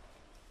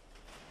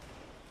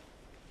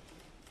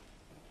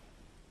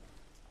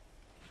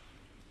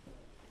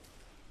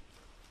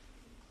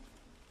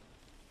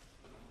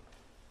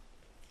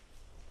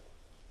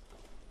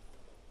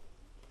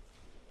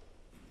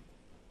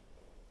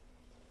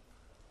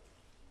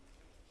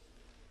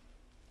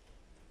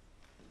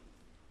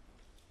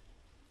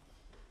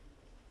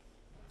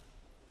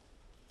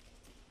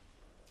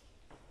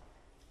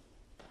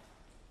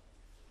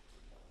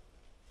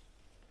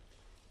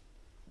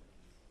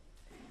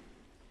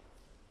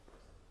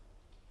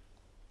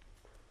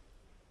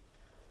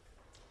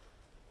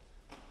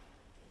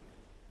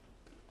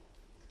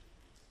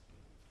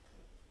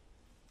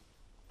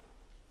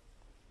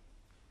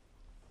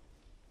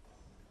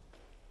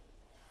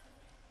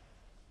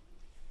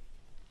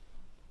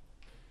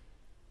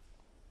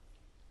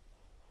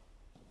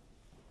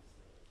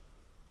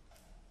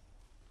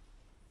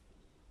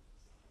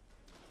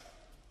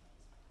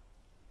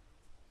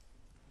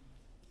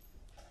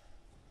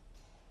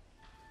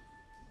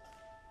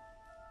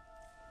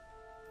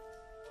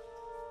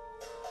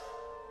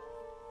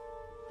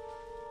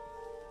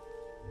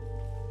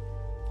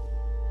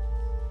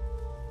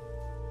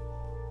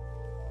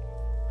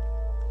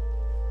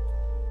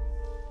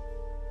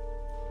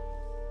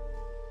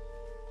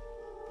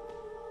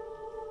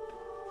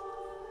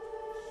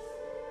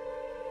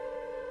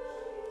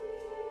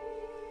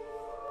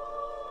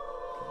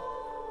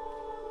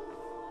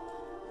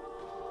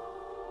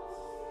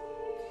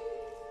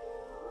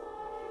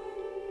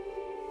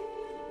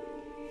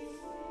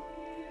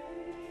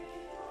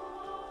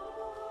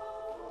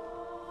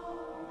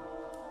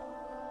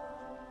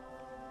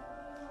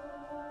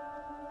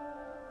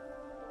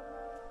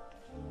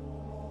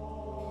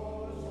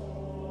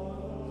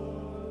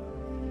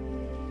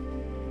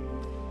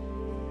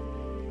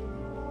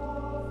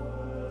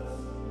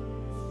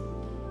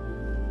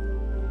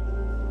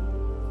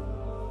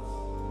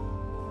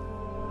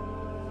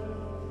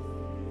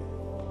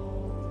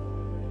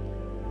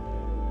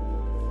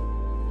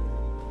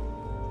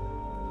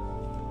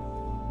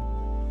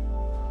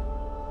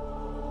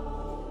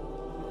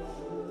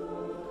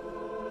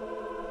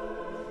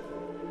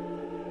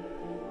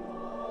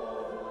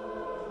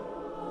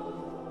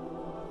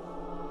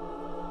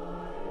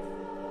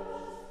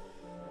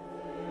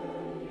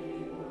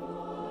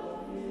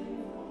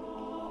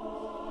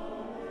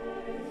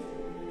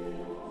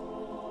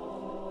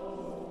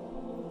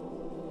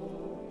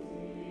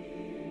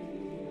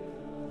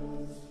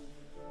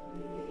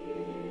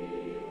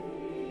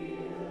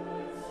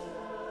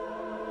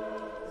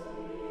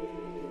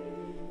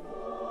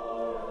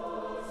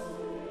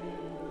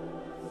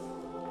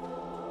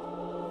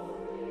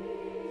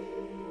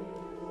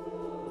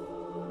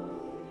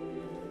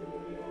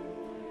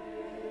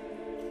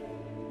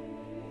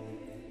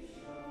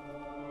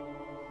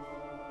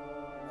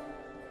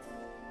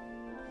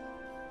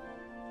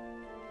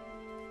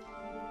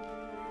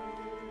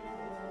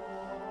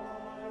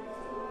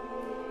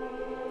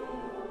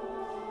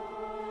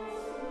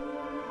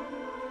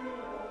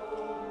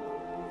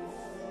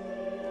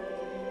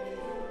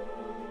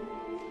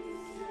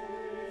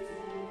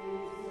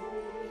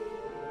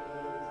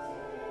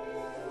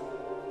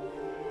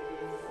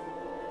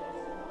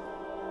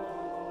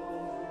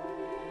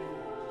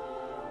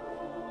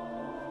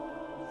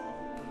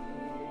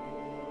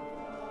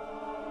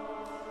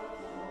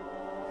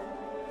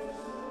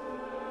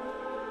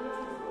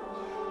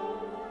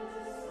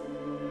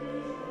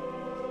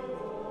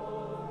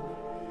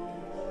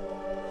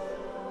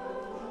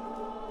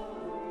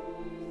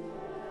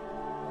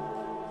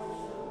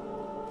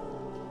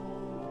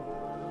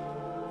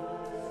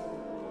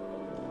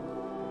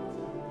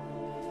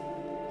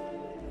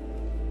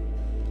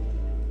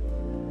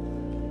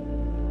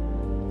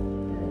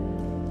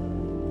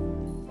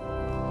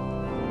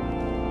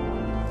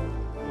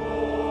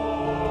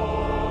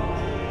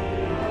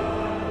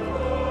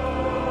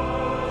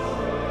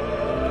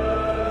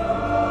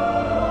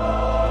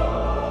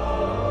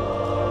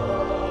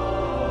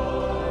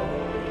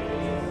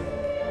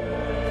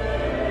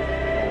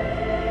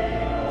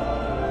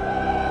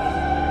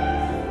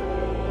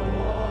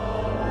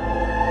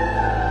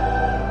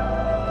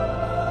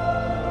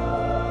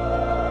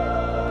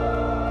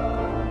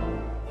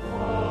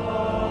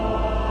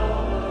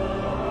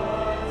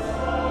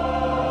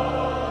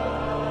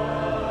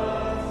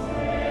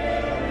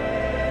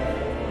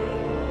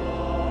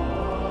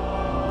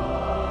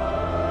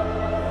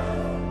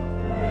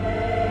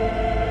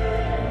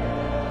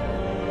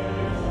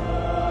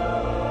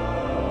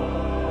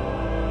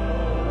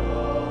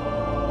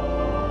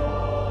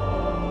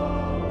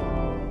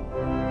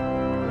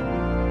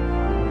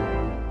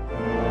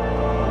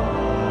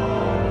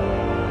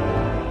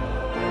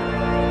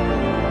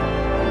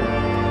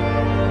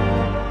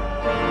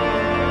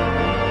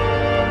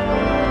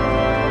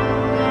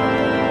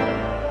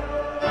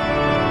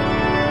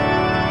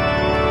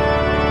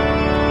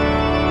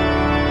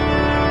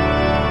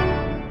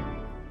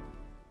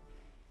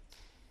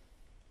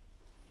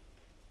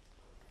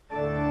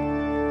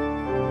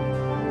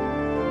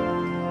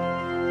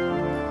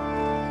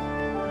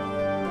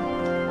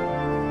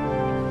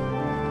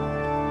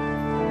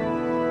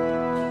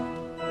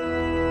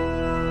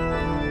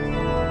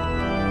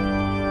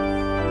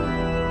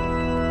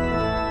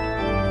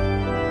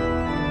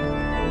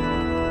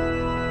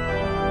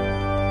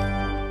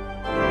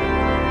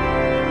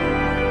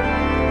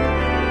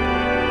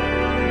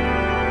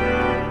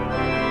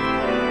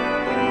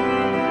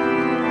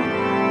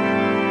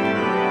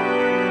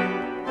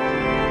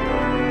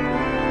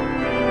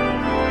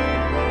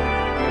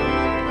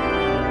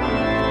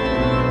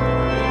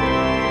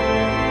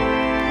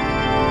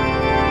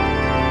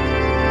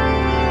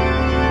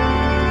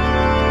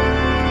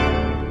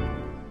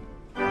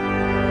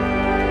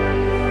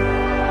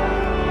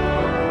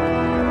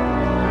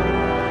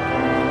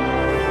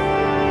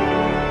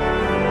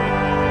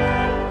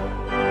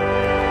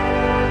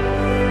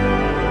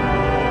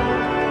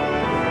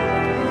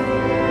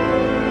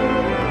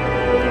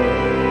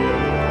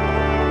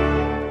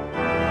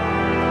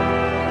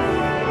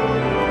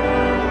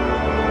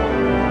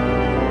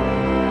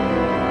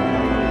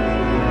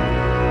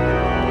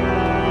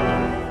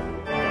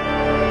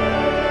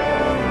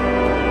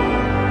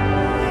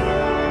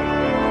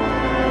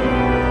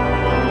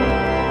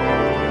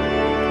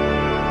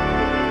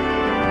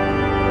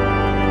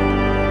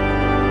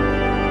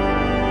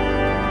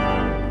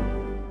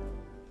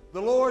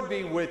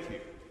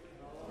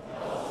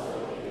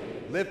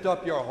 Lift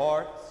up your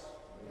hearts.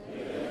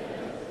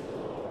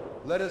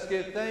 Let us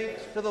give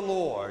thanks to the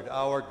Lord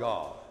our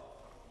God.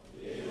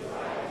 It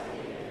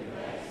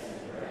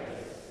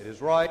is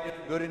right and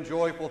good and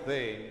joyful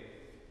thing,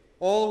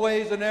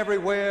 always and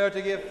everywhere, to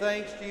give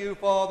thanks to you,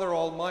 Father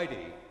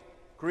Almighty,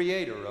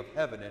 creator of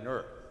heaven and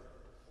earth.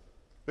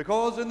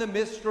 Because in the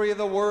mystery of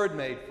the Word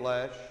made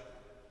flesh,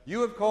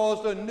 you have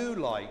caused a new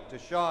light to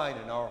shine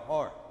in our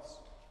hearts,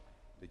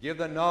 to give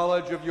the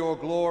knowledge of your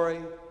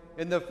glory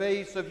in the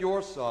face of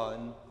your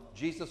Son,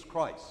 Jesus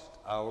Christ,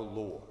 our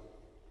Lord.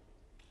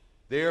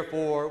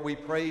 Therefore, we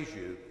praise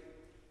you,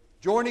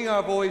 joining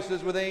our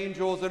voices with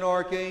angels and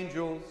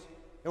archangels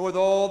and with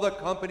all the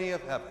company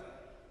of heaven,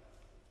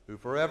 who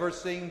forever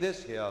sing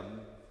this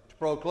hymn to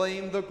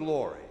proclaim the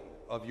glory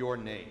of your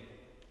name.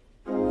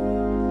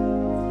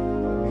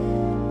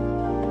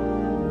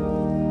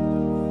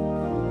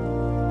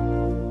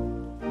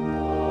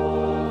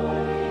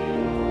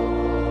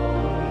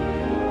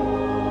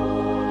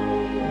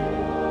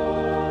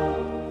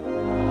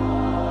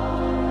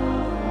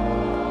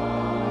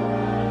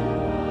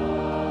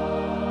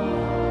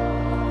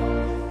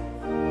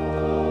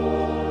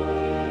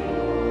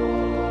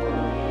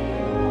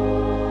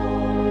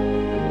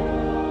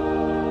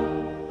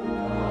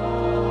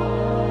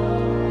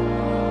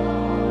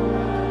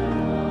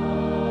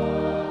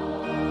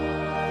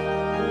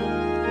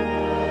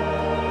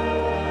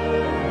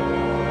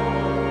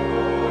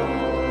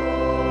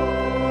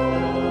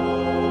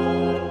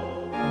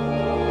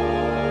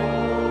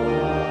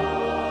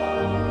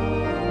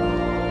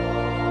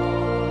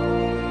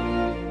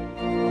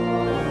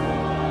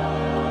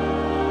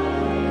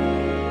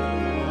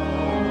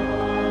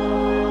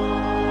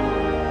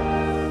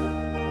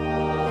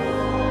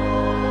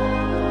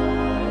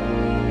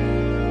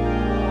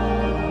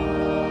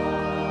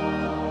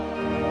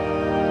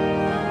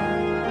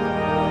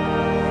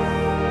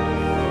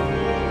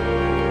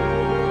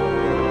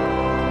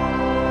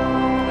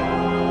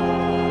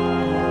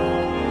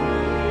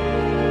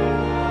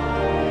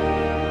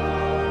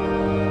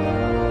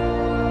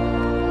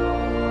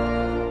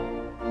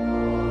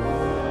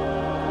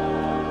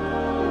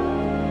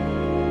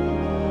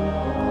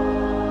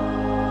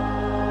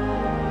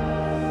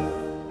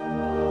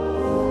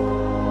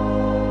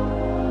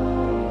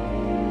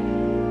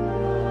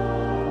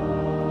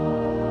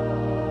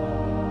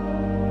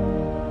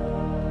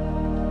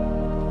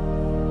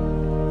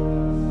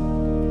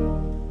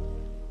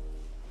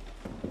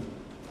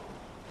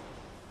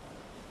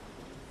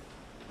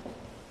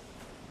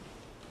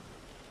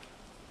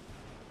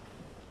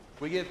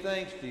 We give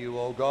thanks to you,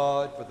 O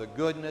God, for the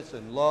goodness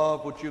and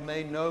love which you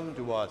made known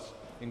to us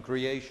in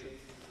creation,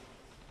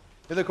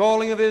 in the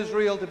calling of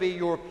Israel to be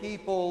your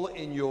people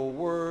in your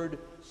word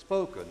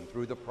spoken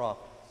through the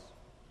prophets,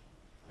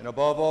 and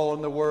above all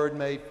in the Word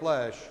made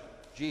flesh,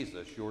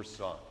 Jesus, your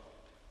Son.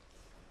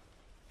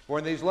 For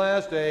in these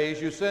last days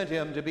you sent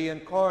him to be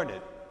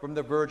incarnate from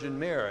the Virgin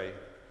Mary,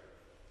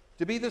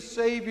 to be the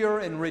Savior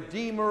and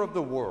Redeemer of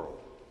the world.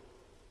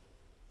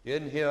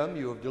 In him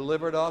you have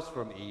delivered us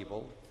from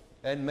evil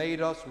and made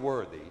us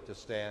worthy to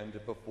stand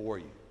before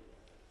you.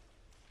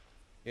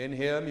 In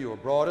him you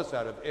have brought us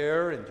out of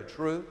error into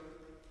truth,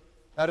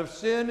 out of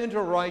sin into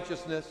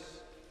righteousness,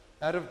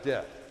 out of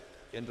death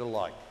into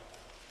life.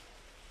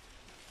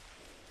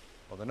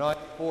 On the night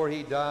before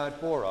he died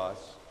for us,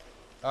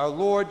 our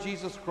Lord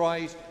Jesus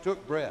Christ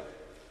took bread,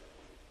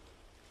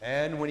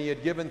 and when he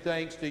had given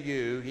thanks to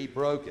you, he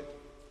broke it,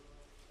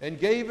 and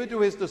gave it to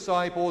his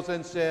disciples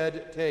and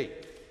said,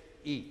 "Take,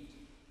 eat.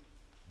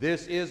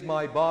 This is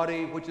my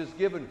body, which is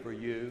given for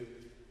you.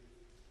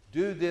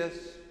 Do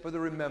this for the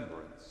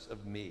remembrance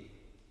of me."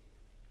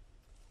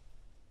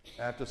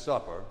 After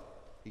supper,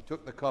 he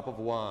took the cup of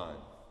wine.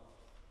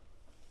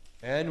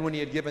 And when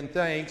he had given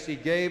thanks, he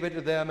gave it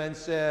to them and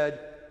said,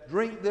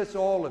 "Drink this,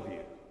 all of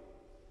you.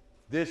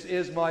 This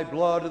is my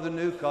blood of the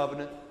new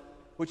covenant,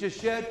 which is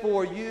shed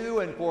for you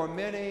and for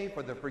many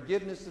for the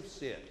forgiveness of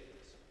sins.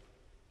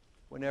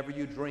 Whenever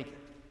you drink it,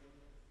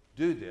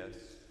 do this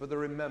for the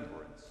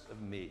remembrance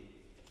of me."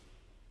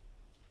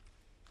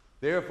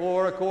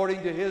 Therefore,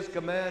 according to his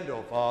command,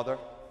 O Father,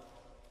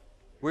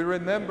 we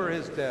remember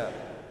his death.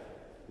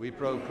 We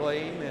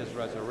proclaim his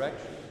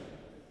resurrection.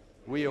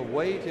 We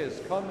await his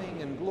coming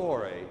in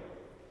glory,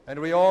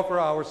 and we offer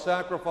our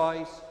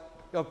sacrifice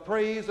of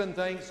praise and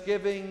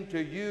thanksgiving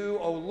to you,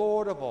 O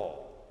Lord of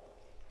all,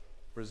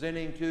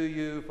 presenting to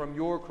you from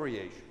your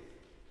creation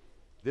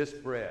this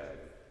bread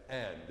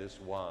and this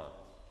wine.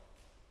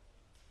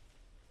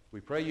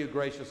 We pray you,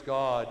 gracious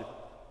God,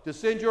 to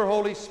send your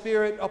Holy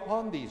Spirit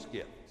upon these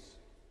gifts,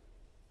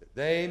 that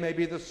they may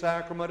be the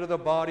sacrament of the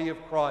body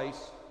of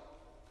Christ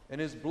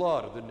and his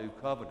blood of the new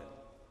covenant.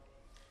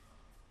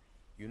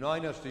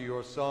 Unite us to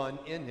your Son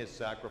in his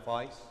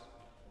sacrifice,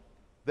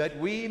 that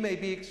we may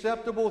be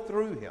acceptable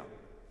through him,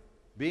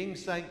 being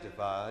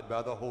sanctified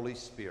by the Holy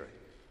Spirit.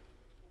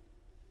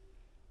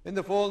 In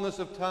the fullness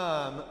of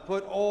time,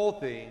 put all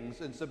things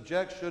in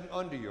subjection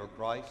under your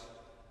Christ,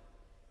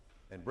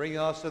 and bring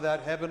us to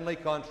that heavenly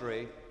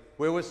country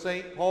where with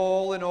St.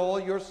 Paul and all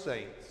your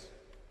saints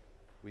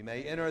we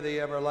may enter the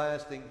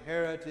everlasting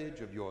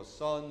heritage of your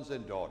sons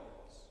and daughters.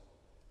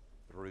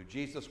 Through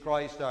Jesus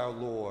Christ our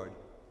Lord,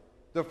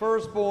 the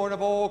firstborn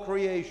of all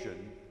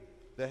creation,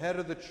 the head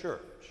of the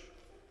church,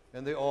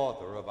 and the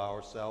author of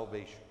our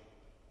salvation.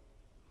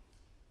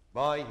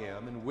 By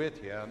him and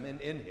with him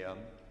and in him,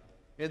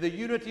 in the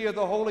unity of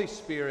the Holy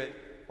Spirit,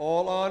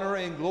 all honor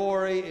and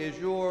glory is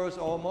yours,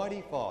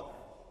 Almighty Father,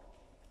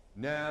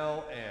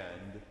 now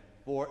and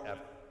forever.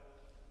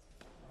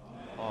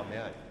 Amen.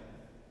 Amen.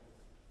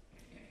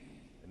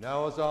 And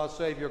now, as our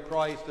Savior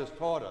Christ has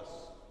taught us,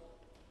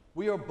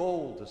 we are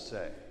bold to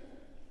say,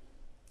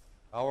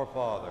 Our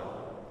Father,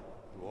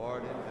 who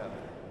art in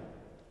heaven,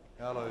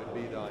 hallowed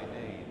be thy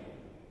name.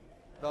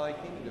 Thy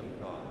kingdom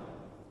come,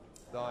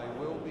 thy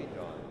will be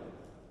done,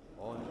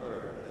 on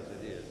earth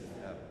as it is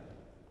in heaven.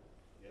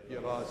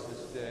 Give us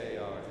this day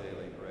our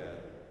daily bread,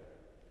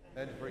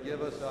 and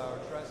forgive us our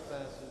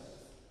trespasses,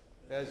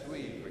 as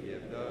we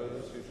forgive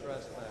those who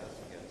trespass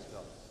against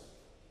us.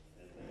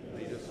 And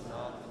lead us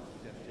not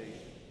into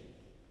temptation,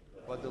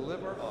 but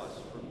deliver us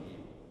from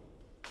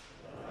evil.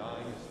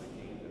 Thine is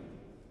the kingdom,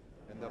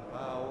 and the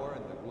power,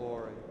 and the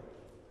glory,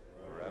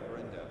 forever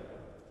and ever.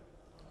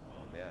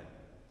 Amen.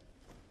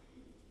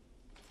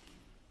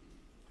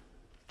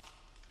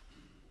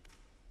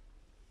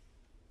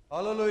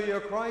 Hallelujah,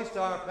 Christ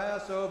our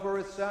Passover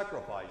is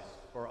sacrificed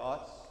for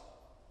us.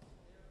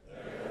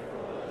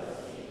 Therefore let us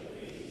eat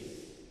the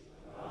feast.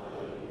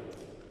 Hallelujah.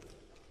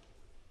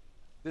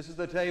 This is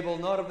the table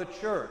not of the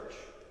church,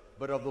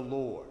 but of the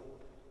Lord.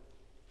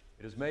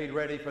 It is made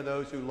ready for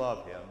those who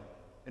love him,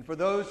 and for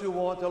those who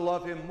want to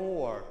love him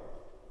more.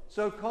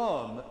 So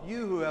come,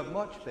 you who have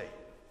much faith,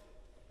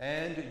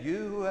 and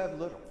you who have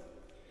little.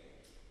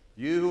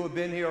 You who have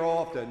been here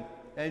often,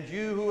 and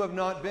you who have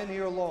not been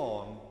here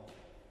long.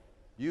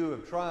 You who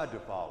have tried to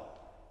follow,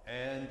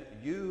 and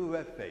you who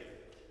have faith.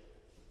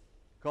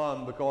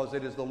 Come, because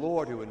it is the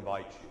Lord who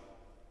invites you.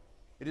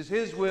 It is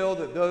his will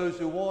that those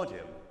who want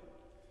him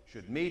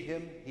should meet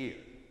him here.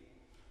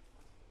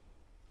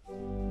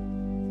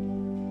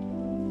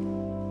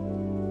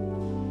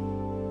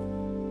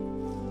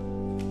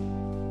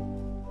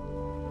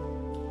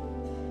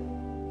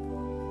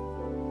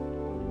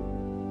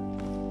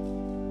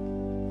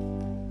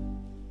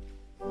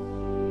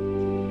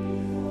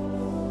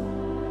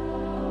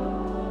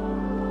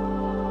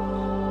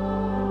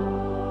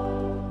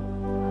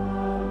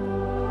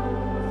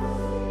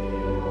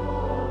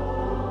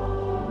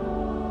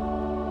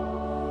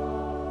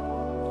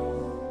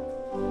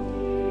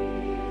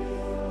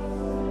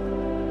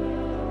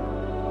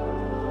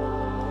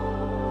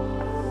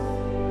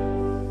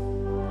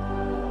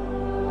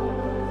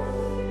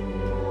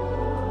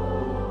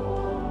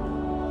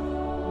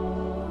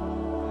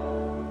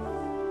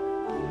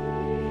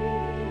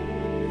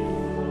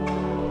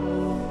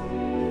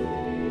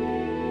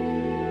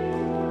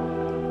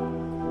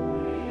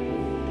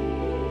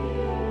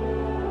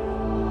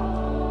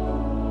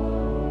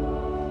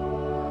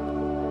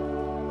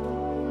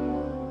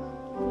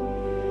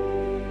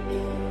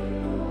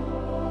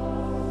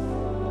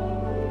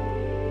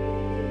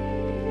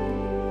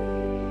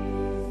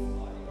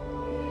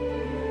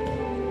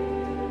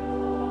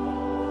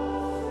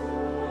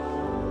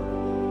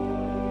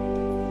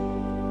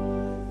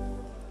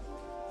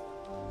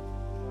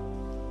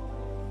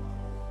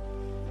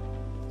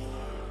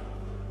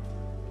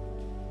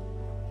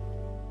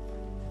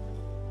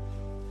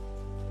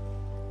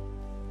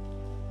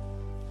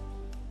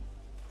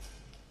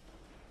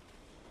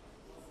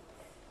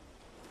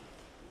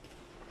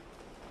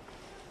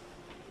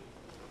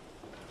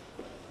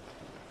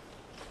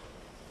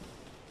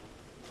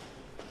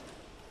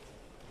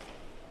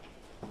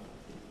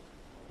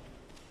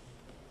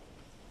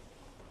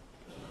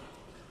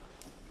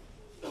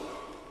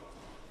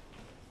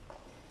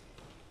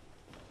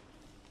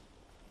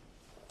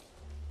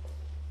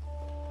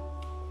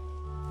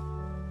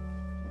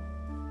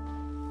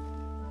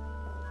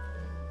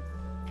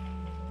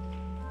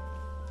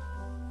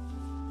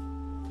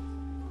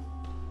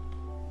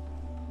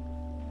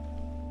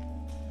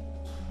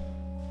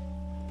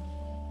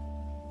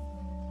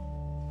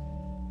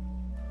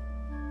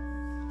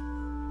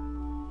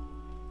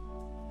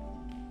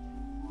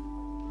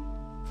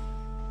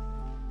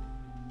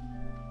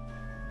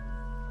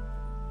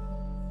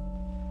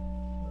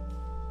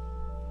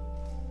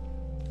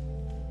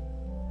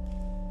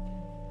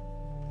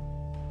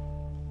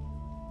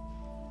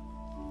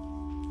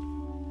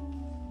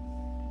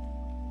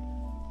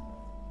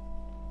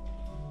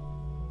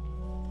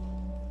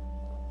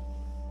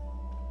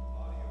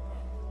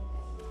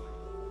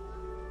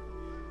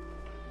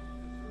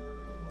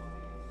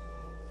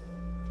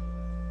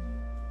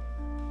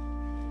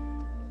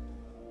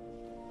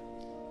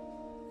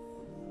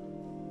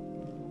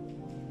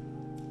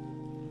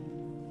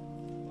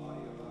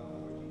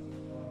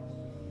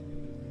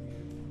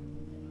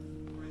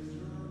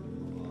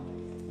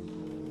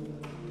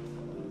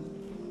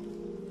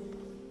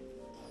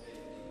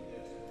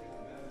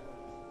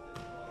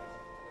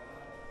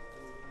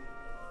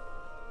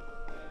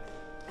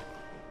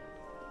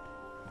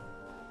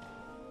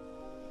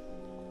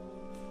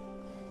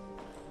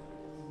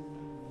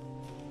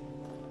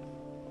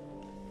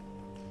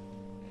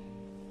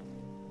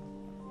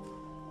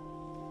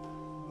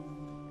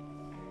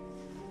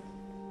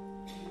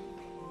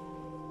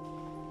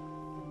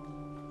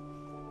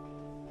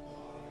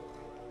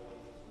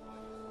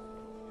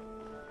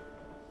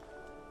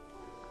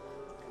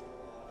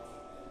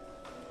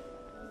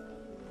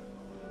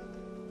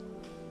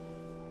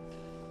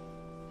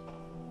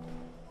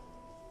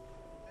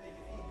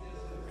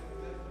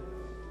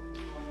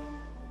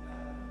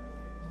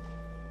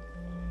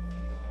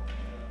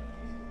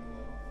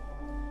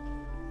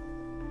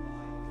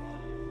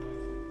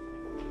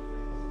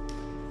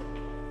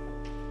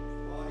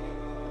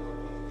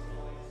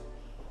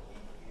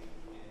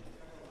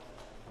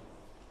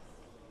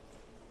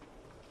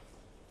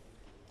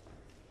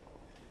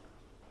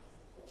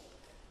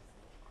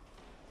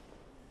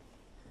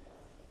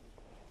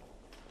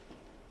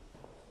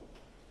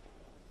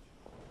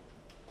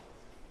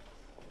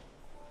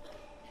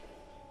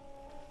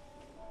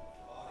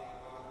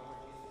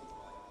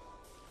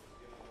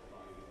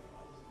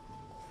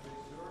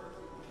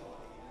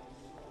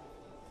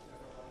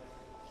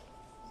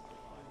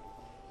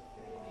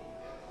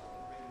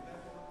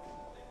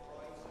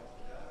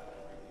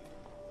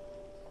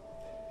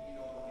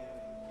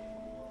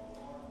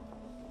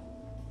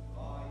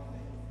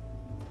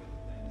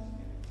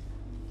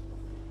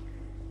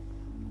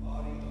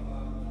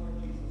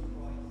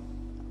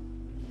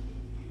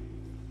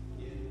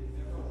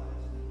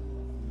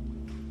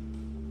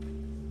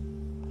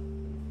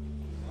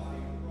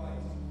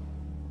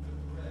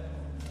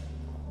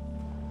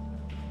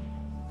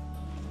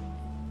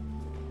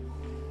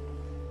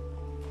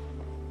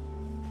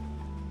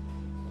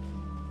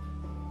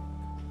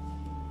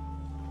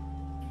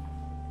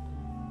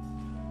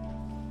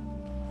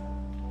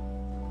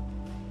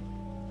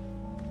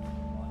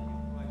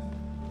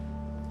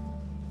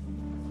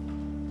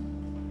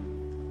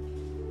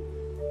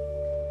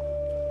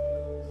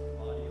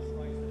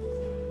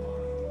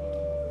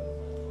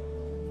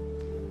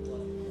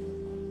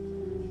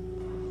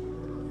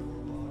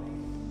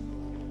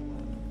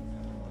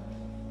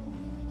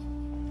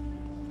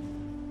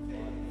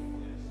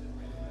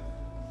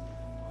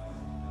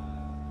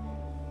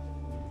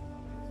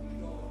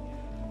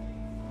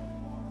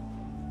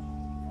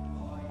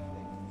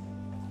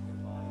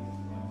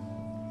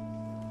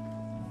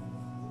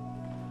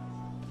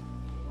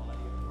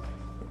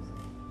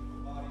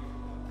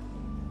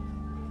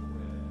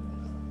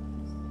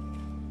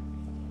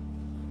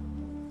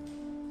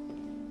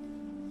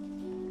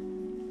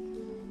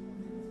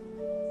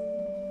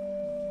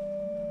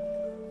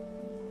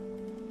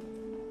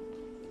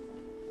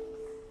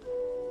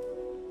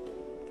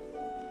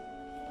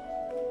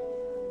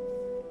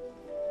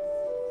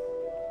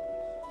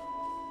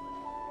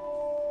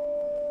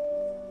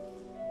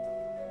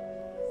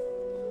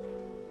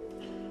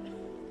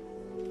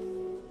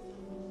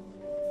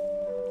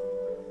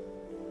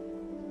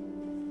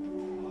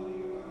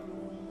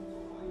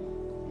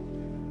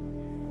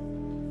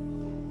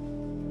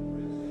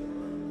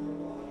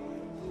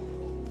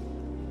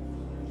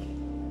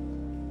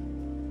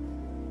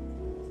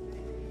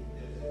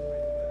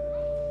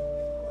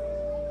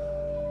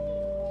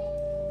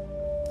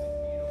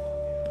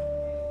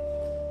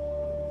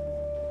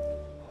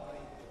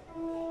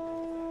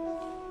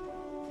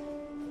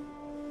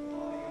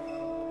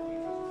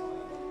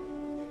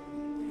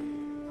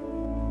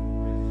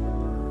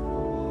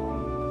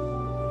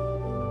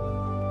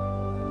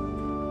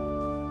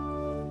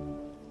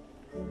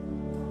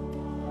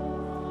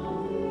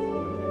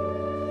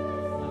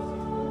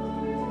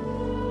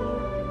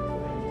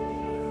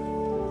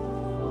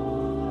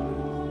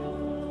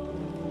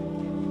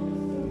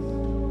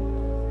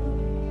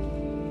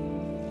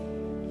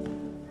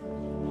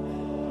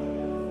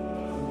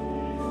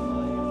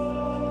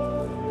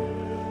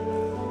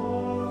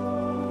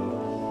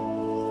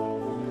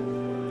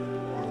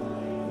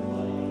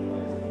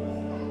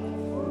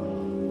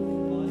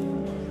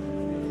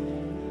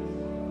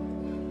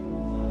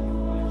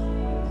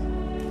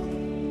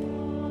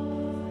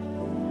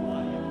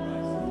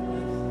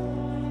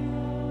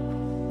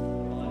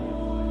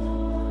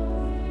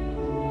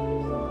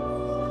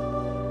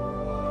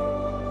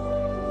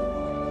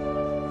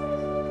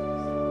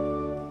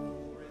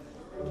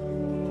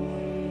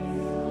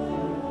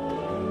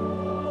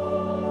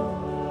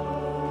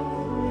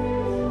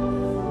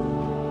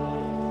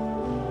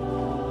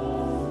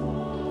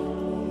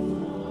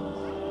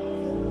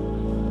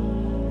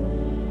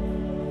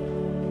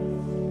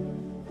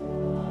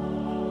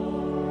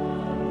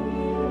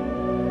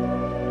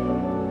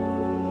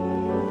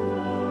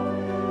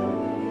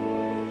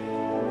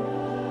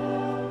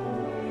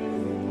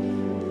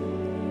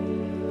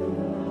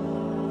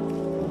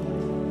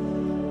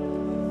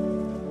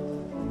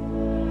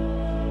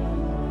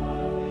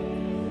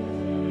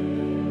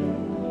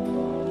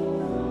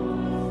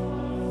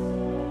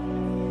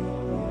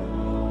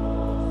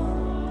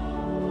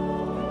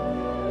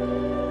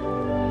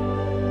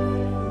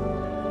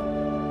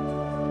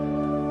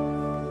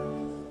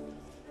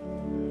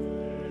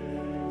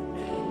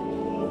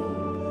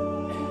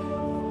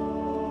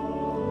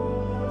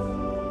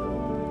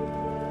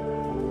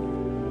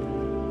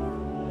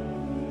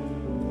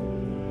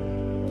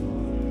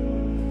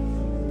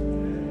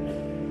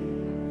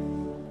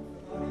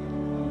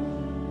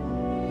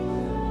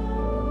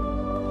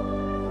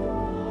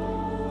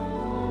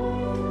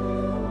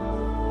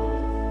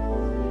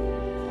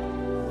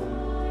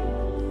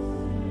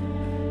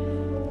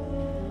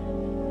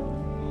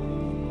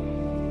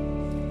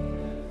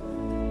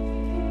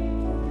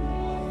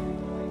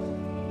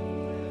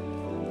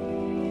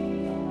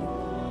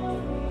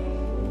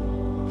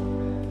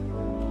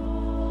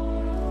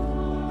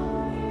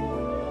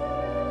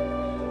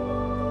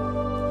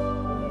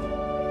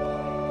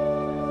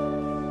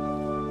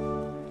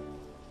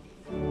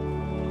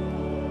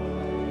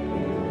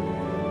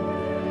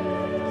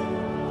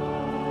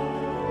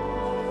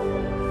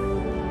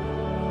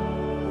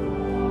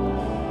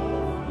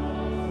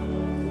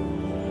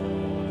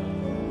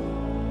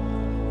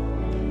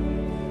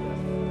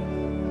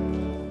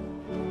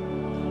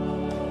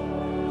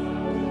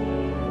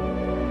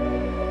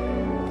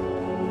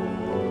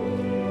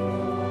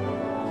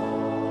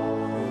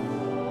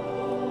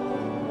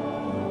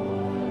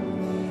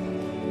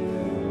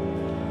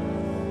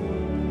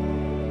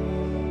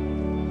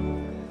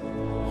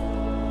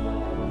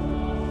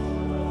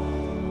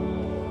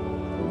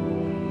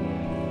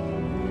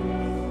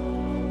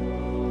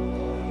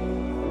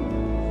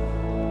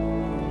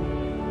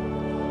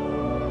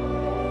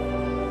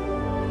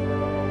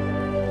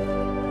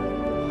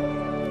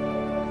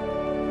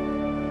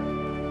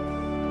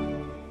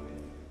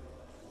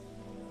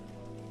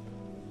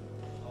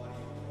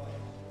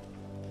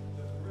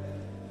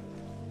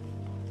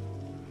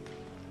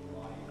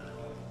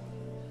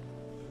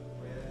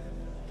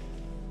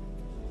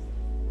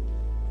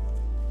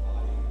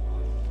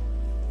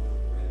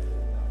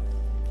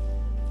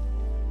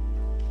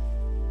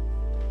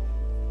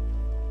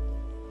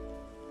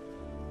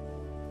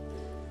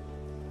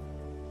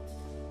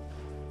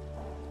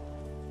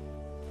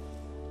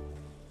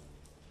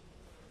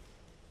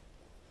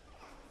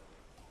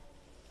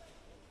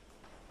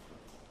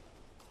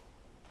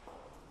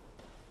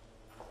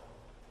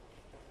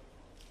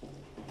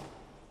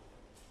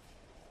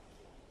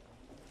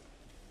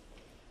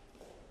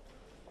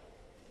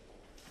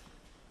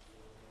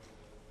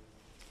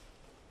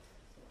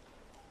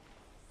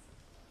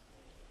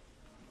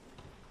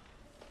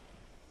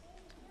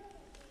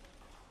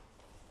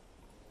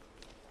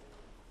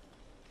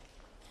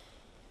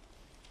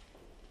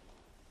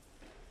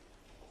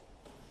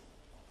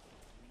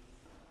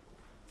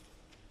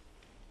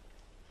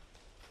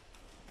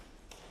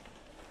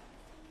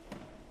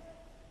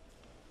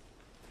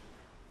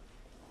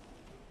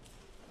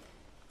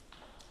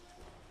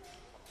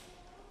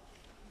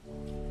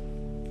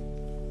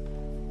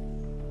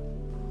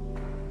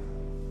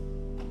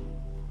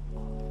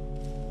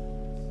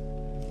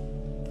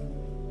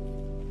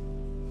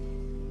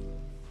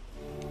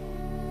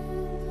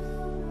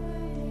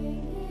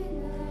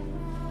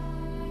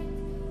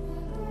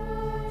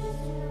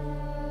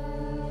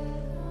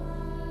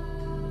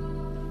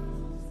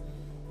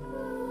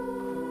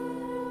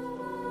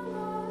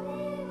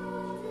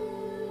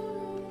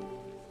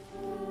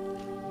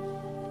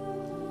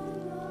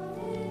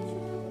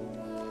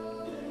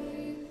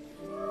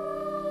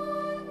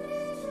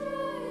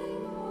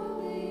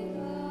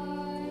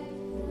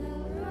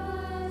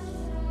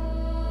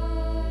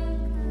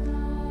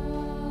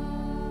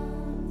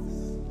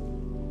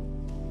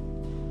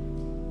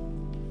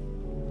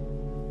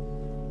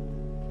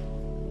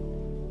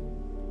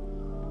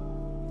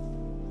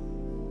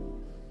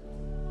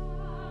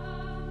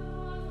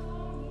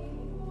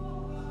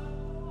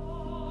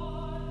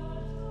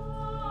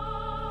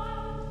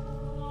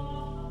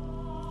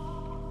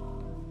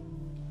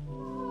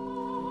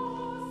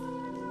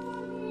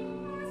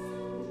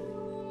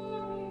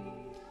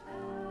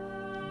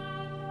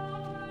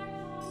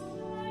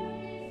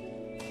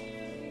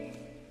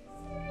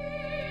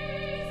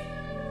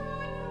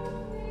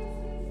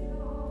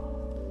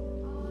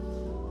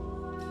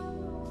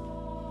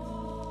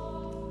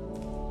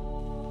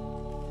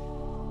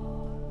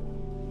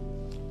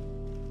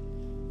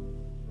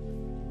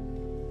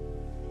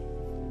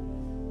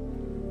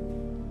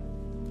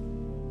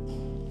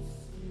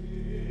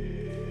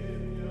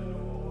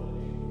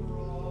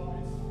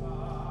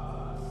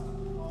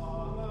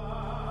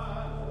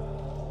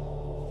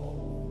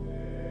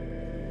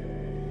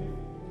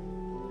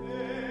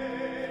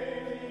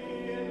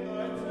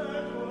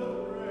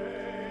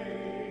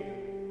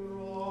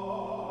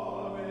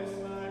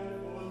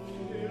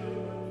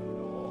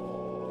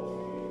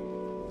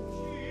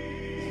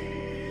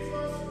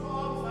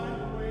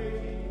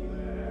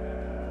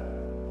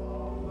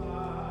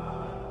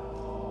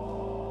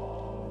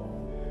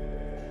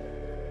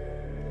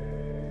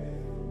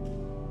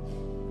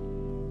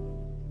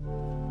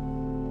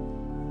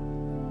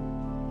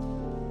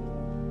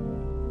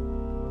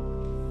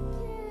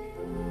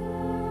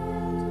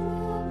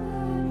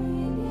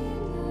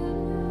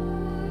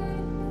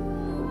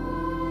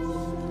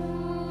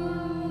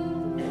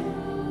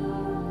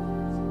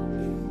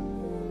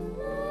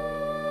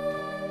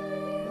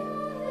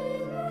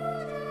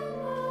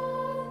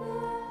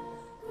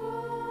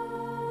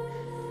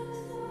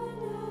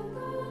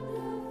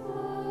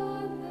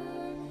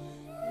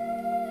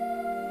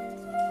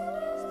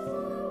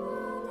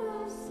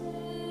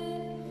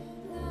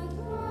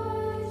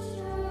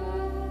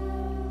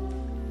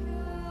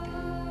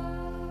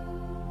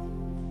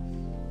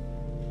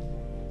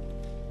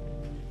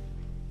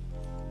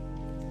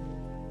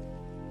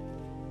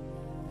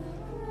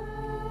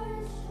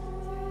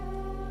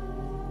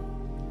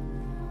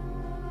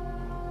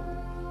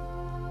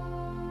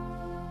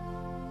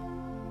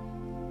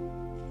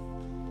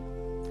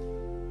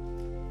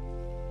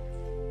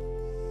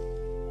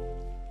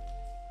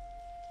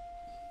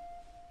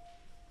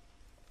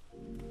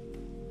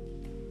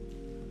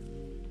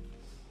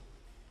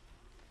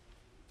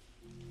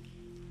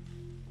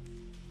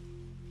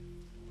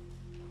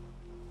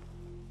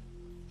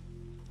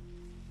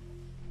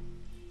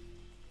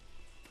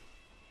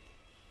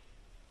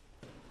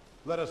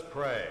 Let us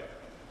pray.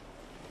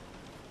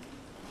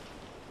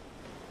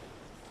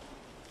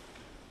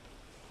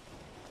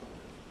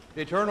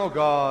 Eternal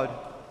God,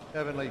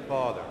 Heavenly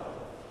Father,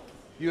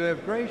 you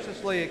have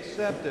graciously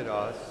accepted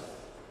us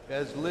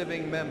as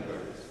living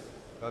members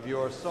of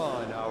your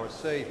Son, our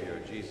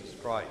Savior, Jesus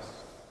Christ,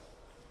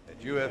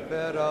 and you have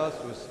fed us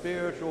with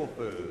spiritual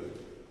food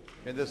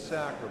in the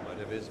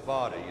sacrament of his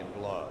body and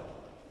blood.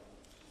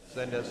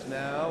 Send us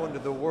now into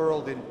the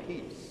world in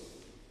peace,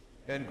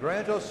 and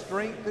grant us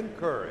strength and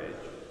courage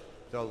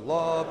to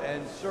love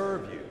and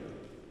serve you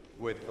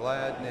with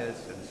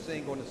gladness and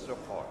singleness of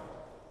heart.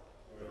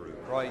 Through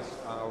Christ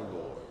our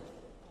Lord.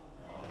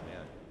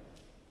 Amen.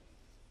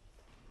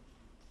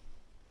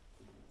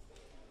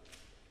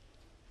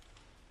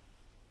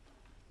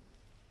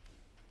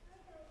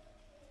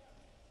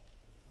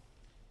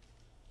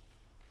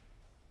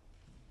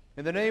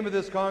 In the name of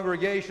this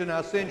congregation,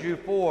 I send you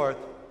forth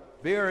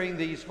bearing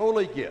these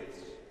holy gifts,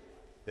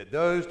 that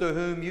those to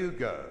whom you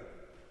go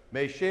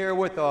may share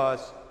with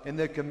us in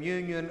the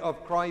communion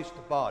of Christ's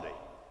body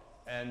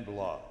and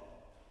blood.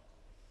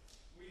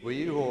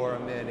 We who are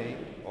many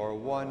are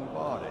one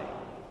body,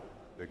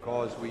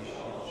 because we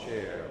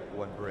share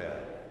one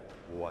bread,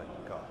 one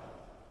cup.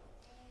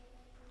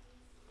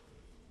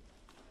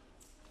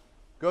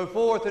 Go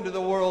forth into the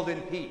world in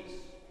peace.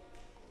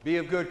 Be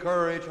of good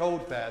courage,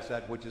 hold fast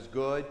that which is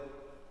good.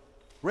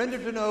 Render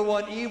to no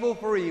one evil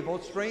for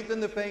evil, strengthen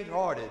the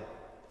faint-hearted,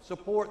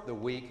 support the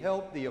weak,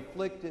 help the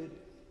afflicted,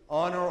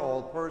 honor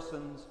all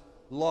persons,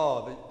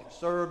 love and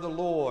serve the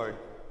Lord,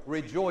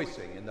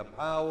 rejoicing in the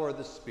power of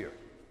the Spirit.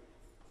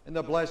 And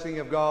the blessing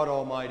of God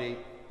Almighty,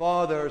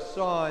 Father,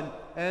 Son,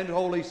 and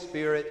Holy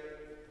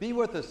Spirit, be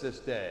with us this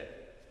day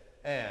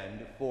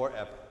and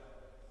forever.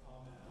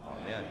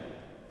 Amen.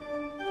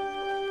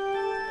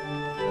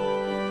 Amen.